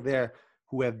people there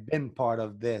who have been part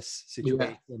of this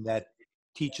situation that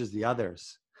teaches the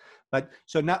others. But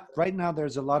so now, right now,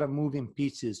 there's a lot of moving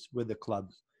pieces with the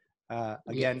club.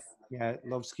 Again.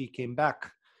 Lovsky came back.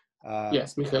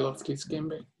 Yes, Mikhailovsky came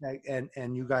back.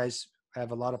 And you guys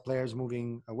have a lot of players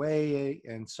moving away,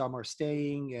 and some are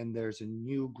staying, and there's a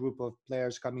new group of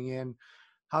players coming in.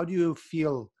 How do you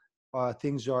feel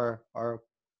things are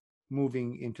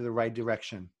moving into the right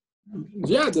direction?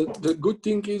 Yeah, the good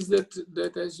thing is that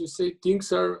as you say,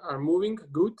 things are moving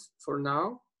good for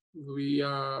now.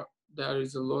 There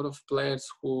is a lot of players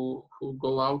who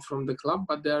go out from the club,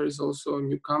 but there is also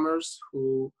newcomers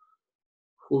who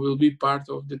will be part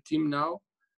of the team now.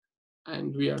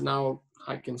 and we are now,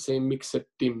 I can say, mixed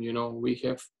team. We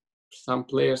have some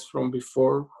players from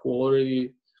before who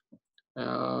already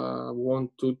won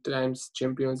 2 times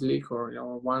Champions League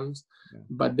or once,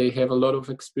 but they have a lot of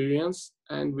experience,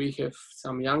 and we have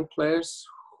some young players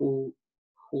who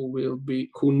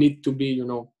need to be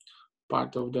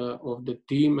part of the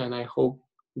team, and I hope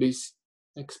this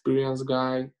experienced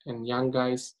guy and young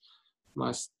guys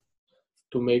must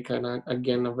to make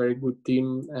again a very good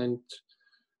team, and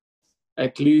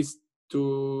at least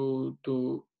to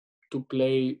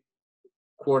play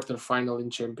quarterfinal in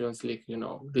Champions League.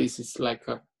 This is like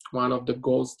one of the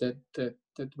goals that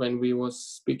when we was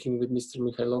speaking with Mr.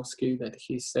 Mikhailovsky, that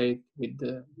he said with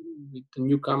the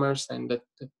newcomers and the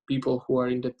people who are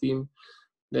in the team,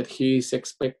 that he is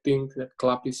expecting, that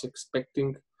club is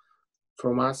expecting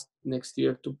from us next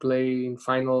year to play in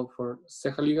final for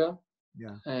Ceja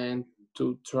and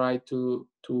to try to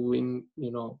win,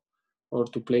 or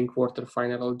to play in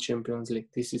quarterfinal Champions League.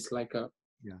 This is like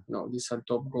these are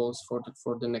top goals for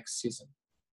the next season.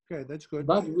 Okay, that's good.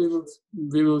 But we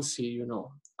will see.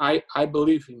 I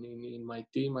believe in my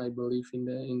team. I believe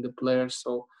in the players.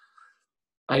 So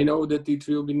I know that it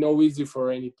will be no easy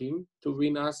for any team to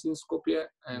win us in Skopje,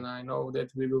 and I know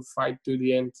that we will fight to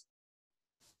the end,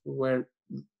 when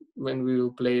we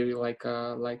will play like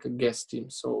a guest team.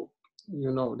 So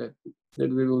that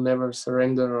we will never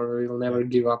surrender, or we will never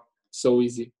give up so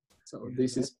easy. So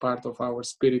this is part of our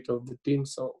spirit of the team.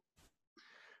 So,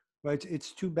 but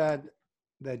it's too bad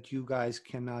that you guys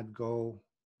cannot go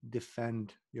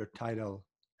defend your title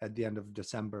at the end of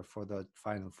December for the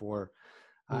Final Four.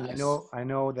 yes. I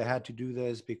know they had to do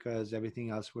this because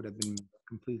everything else would have been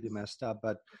completely messed up.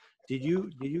 But did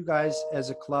you guys as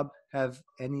a club have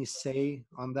any say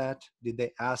on that? Did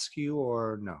they ask you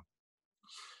or no?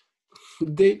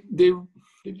 They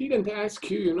didn't ask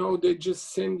you. They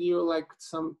just send you like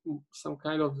some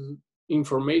kind of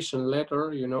information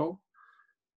letter.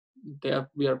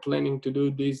 We are planning to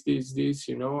do this,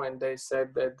 and they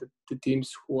said that the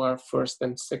teams who are first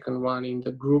and second one in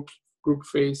the group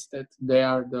phase, that they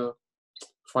are the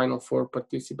Final Four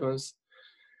participants.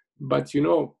 But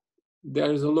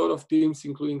there is a lot of teams,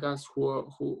 including us,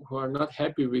 who are not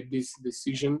happy with this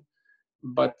decision.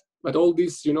 But all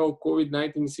this,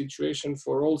 COVID-19 situation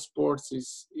for all sports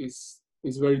is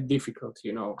very difficult,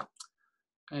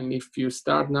 And if you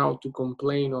start now to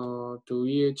complain to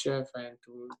EHF and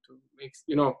to make,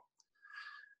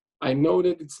 I know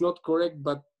that it's not correct,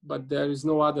 but there is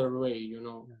no other way,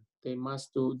 They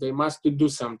must do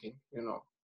something,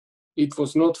 It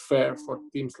was not fair for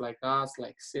teams like us,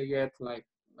 like Szeged, like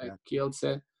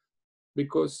Kielce,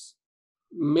 because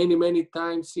many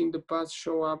times in the past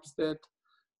show ups that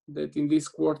in this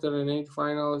quarter and 8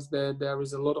 finals there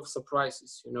is a lot of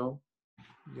surprises,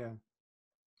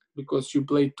 because you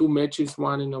play 2 matches,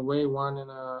 one in away, one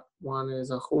as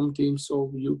a home team,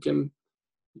 so you can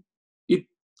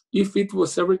if it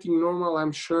was everything normal,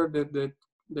 I'm sure that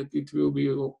it will be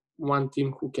one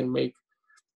team who can make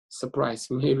surprise.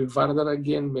 Maybe Vardar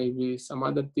again, maybe some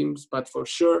other teams, but for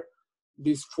sure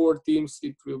these 4 teams,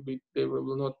 they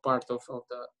will not part of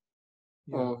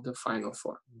the Final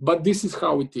Four. But this is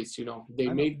how it is, They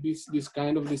made this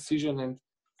kind of decision, and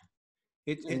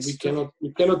we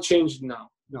cannot change it now.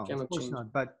 No, of course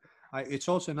not. But it's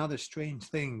also another strange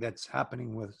thing that's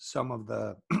happening with some of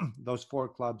the those 4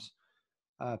 clubs,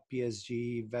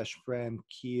 PSG, Veszprém,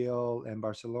 Kiel, and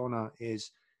Barcelona,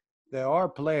 is there are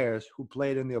players who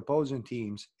played in the opposing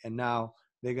teams and now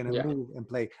they're going to move and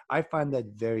play. I find that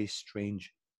very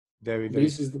strange. Very, very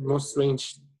This is the most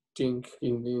strange thing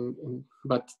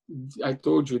but I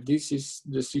told you, this is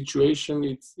the situation.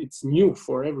 It's new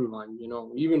for everyone,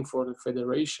 even for the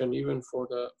federation, even for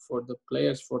the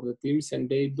players, for the teams, and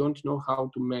they don't know how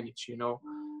to manage,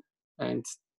 and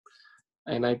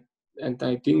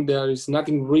I think there is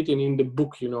nothing written in the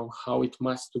book, how it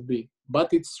must to be.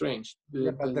 But it's strange.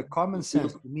 But the common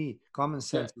sense, to me,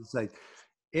 is like,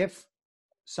 if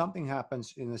something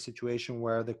happens in a situation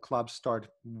where the clubs start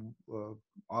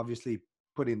obviously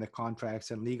putting the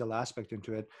contracts and legal aspect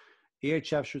into it,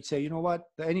 EHF should say, you know what,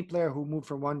 any player who moved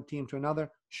from one team to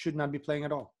another should not be playing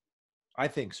at all. I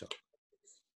think so.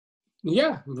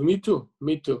 Yeah, me too.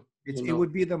 It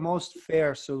would be the most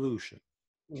fair solution.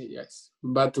 Yes,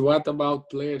 but what about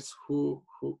players who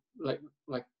like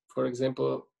for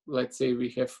example, let's say we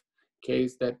have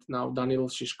case that now Daniel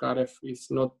Shishkarev is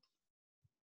not.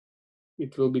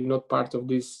 It will be not part of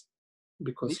this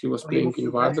because he was playing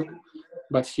in Vardar,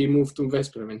 but he moved to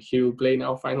Veszprém and he will play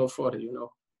now Final Four.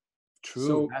 True.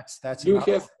 So that's you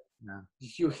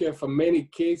have many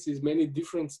cases, many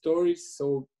different stories.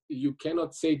 So you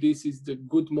cannot say this is the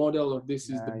good model or this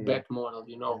is the bad model.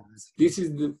 This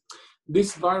is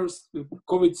this virus, the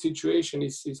COVID situation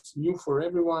is new for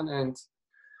everyone,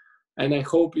 and I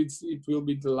hope it will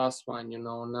be the last one.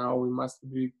 Now we must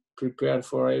be prepared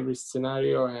for every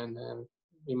scenario, and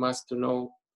we must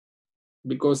know,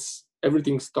 because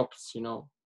everything stops.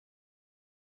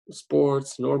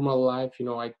 Sports, normal life.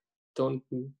 I don't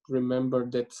remember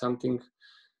that something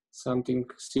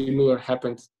similar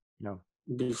happened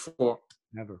before.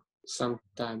 Never.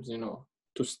 Sometimes,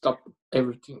 to stop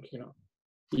everything.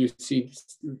 You see,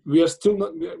 we are still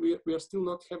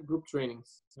not have group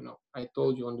trainings. I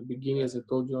told you on the beginning, as I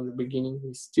told you on the beginning,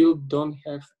 we still don't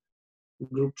have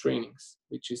group trainings,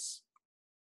 which is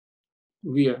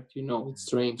weird. It's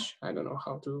strange. I don't know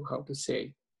how to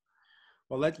say.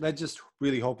 Well, let's just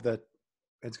really hope that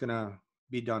it's gonna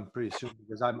be done pretty soon,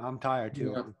 because I'm tired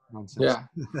too of this nonsense. Yeah.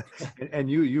 and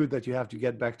you that you have to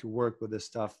get back to work with this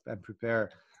stuff and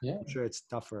prepare. Yeah. I'm sure it's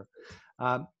tougher.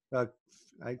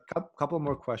 A couple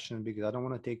more questions, because I don't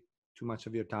want to take too much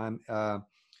of your time.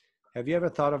 Have you ever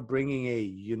thought of bringing a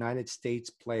United States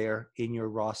player in your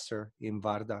roster in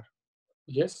Vardar?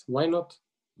 Yes, why not?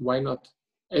 Why not?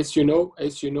 As you know,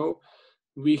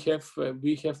 we have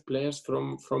players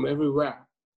from everywhere,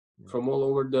 from all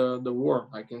over the world,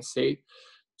 I can say.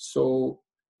 So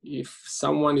if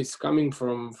someone is coming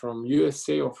from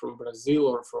USA or from Brazil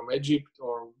or from Egypt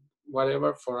or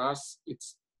whatever, for us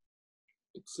it's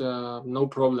no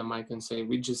problem, I can say.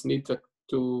 We just need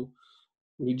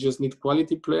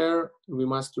quality player. We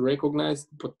must recognize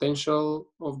the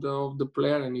potential of the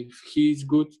player, and if he is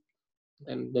good,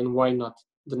 then why not?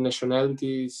 The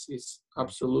nationality is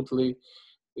absolutely,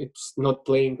 it's not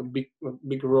playing a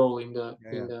big role in the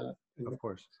of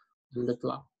course, in the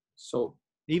club. So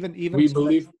even we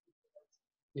believe,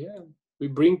 we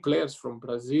bring players from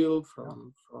Brazil,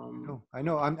 from. I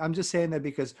know. I'm just saying that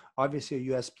because obviously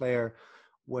a US player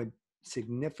would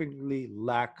significantly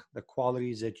lack the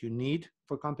qualities that you need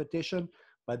for competition,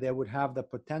 but they would have the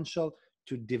potential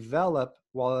to develop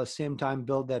while at the same time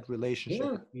build that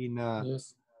relationship between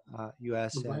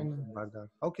US and Vardar.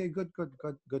 Okay, good to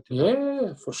know.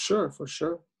 Yeah, for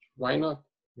sure. Why not?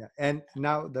 Yeah, and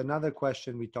now another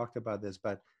question, we talked about this,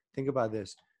 but think about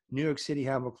this: New York City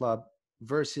Handball Club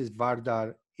versus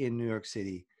Vardar in New York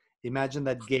City. Imagine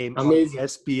that game Amazing. on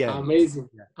ESPN.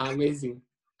 Amazing.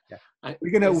 Yeah.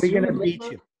 We're gonna beat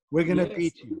you. We're gonna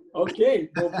beat you. Okay,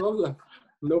 no problem.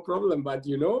 No problem. But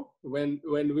when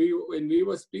we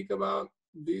will speak about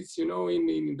this, in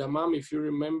Dammam, if you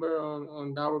remember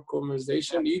on our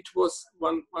conversation, it was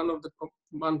one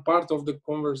part of the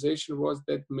conversation was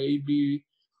that maybe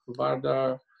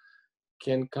Vardar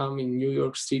can come in New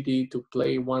York City to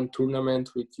play one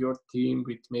tournament with your team,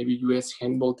 with maybe US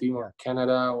handball team or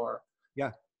Canada or.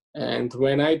 And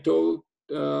when I told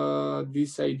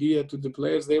this idea to the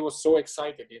players, they were so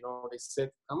excited. They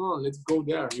said, "Come on, let's go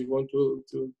there. We want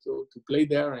to play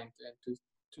there and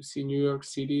to see New York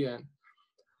City." And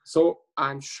so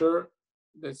I'm sure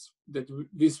that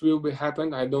this will be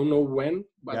happen. I don't know when,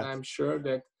 but I'm sure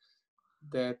that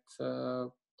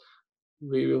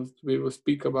we will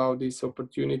speak about this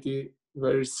opportunity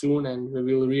very soon, and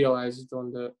we will realize it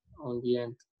on the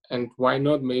end. And why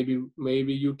not?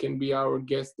 Maybe you can be our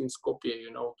guest in Skopje,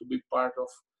 to be part of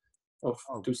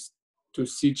to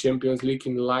see Champions League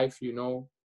in live,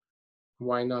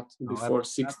 Why not? Before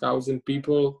 6,000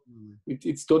 people,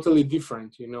 it's totally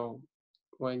different,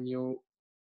 when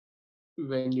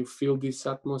you feel this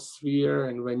atmosphere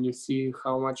and when you see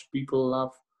how much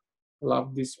people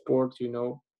love this sport,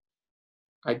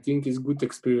 I think it's good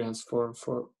experience for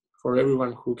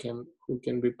everyone who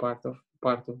can be part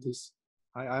of this.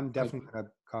 I'm definitely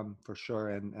gonna come for sure,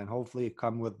 and hopefully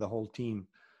come with the whole team,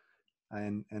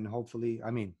 and hopefully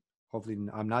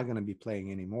I'm not gonna be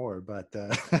playing anymore, but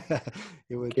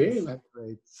it would be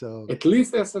great. So at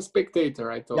least as a spectator,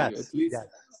 I told you,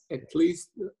 at least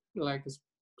like a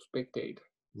spectator.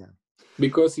 Yeah,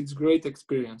 because it's great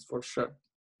experience for sure.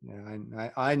 Yeah,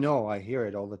 I know. I hear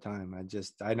it all the time.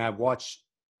 I watch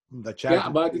the chat. Yeah,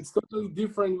 but it's totally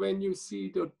different when you see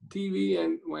the TV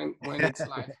and when it's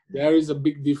live. There is a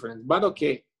big difference. But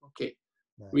okay.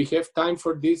 We have time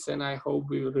for this, and I hope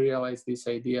we will realize this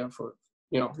idea for,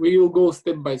 we will go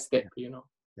step by step,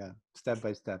 Yeah, step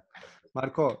by step.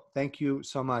 Marco, thank you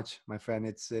so much, my friend.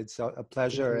 It's a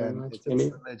pleasure and it's a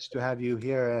privilege to have you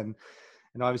here. And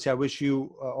obviously I wish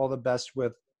you all the best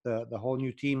with the whole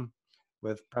new team,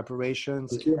 with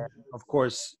preparations. And of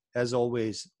course, as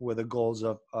always, with the goals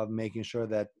of making sure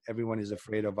that everyone is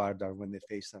afraid of Vardar when they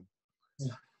face them.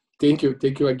 Yeah. Thank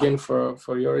you again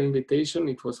for your invitation.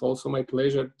 It was also my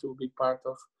pleasure to be part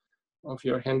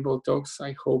your handball talks.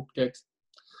 I hope that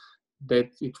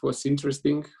it was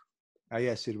interesting.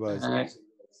 Yes, it was.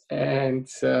 And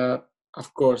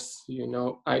of course,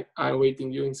 I'm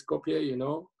waiting you in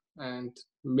Skopje, and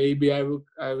maybe I will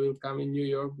come in New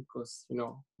York because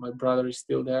my brother is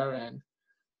still there. And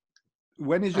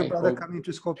when is your brother coming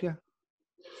to Skopje?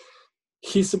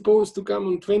 He's supposed to come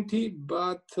on 20,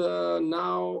 but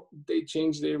now they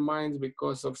changed their minds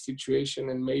because of situation,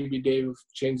 and maybe they will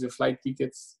change the flight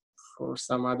tickets for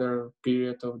some other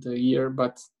period of the year.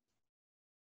 But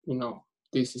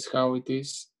this is how it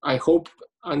is. I hope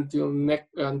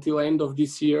until end of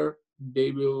this year they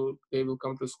will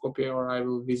come to Skopje, or I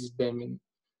will visit them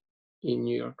in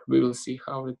New York. We will see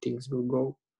how the things will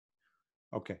go.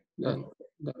 Okay.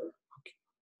 Okay.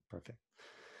 Perfect.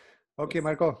 Okay,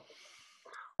 Marco.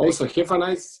 Also, have a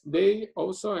nice day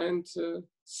also, and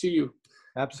see you.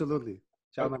 Absolutely.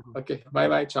 Ciao, Marco. Okay,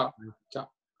 bye-bye. Ciao.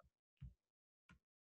 Ciao.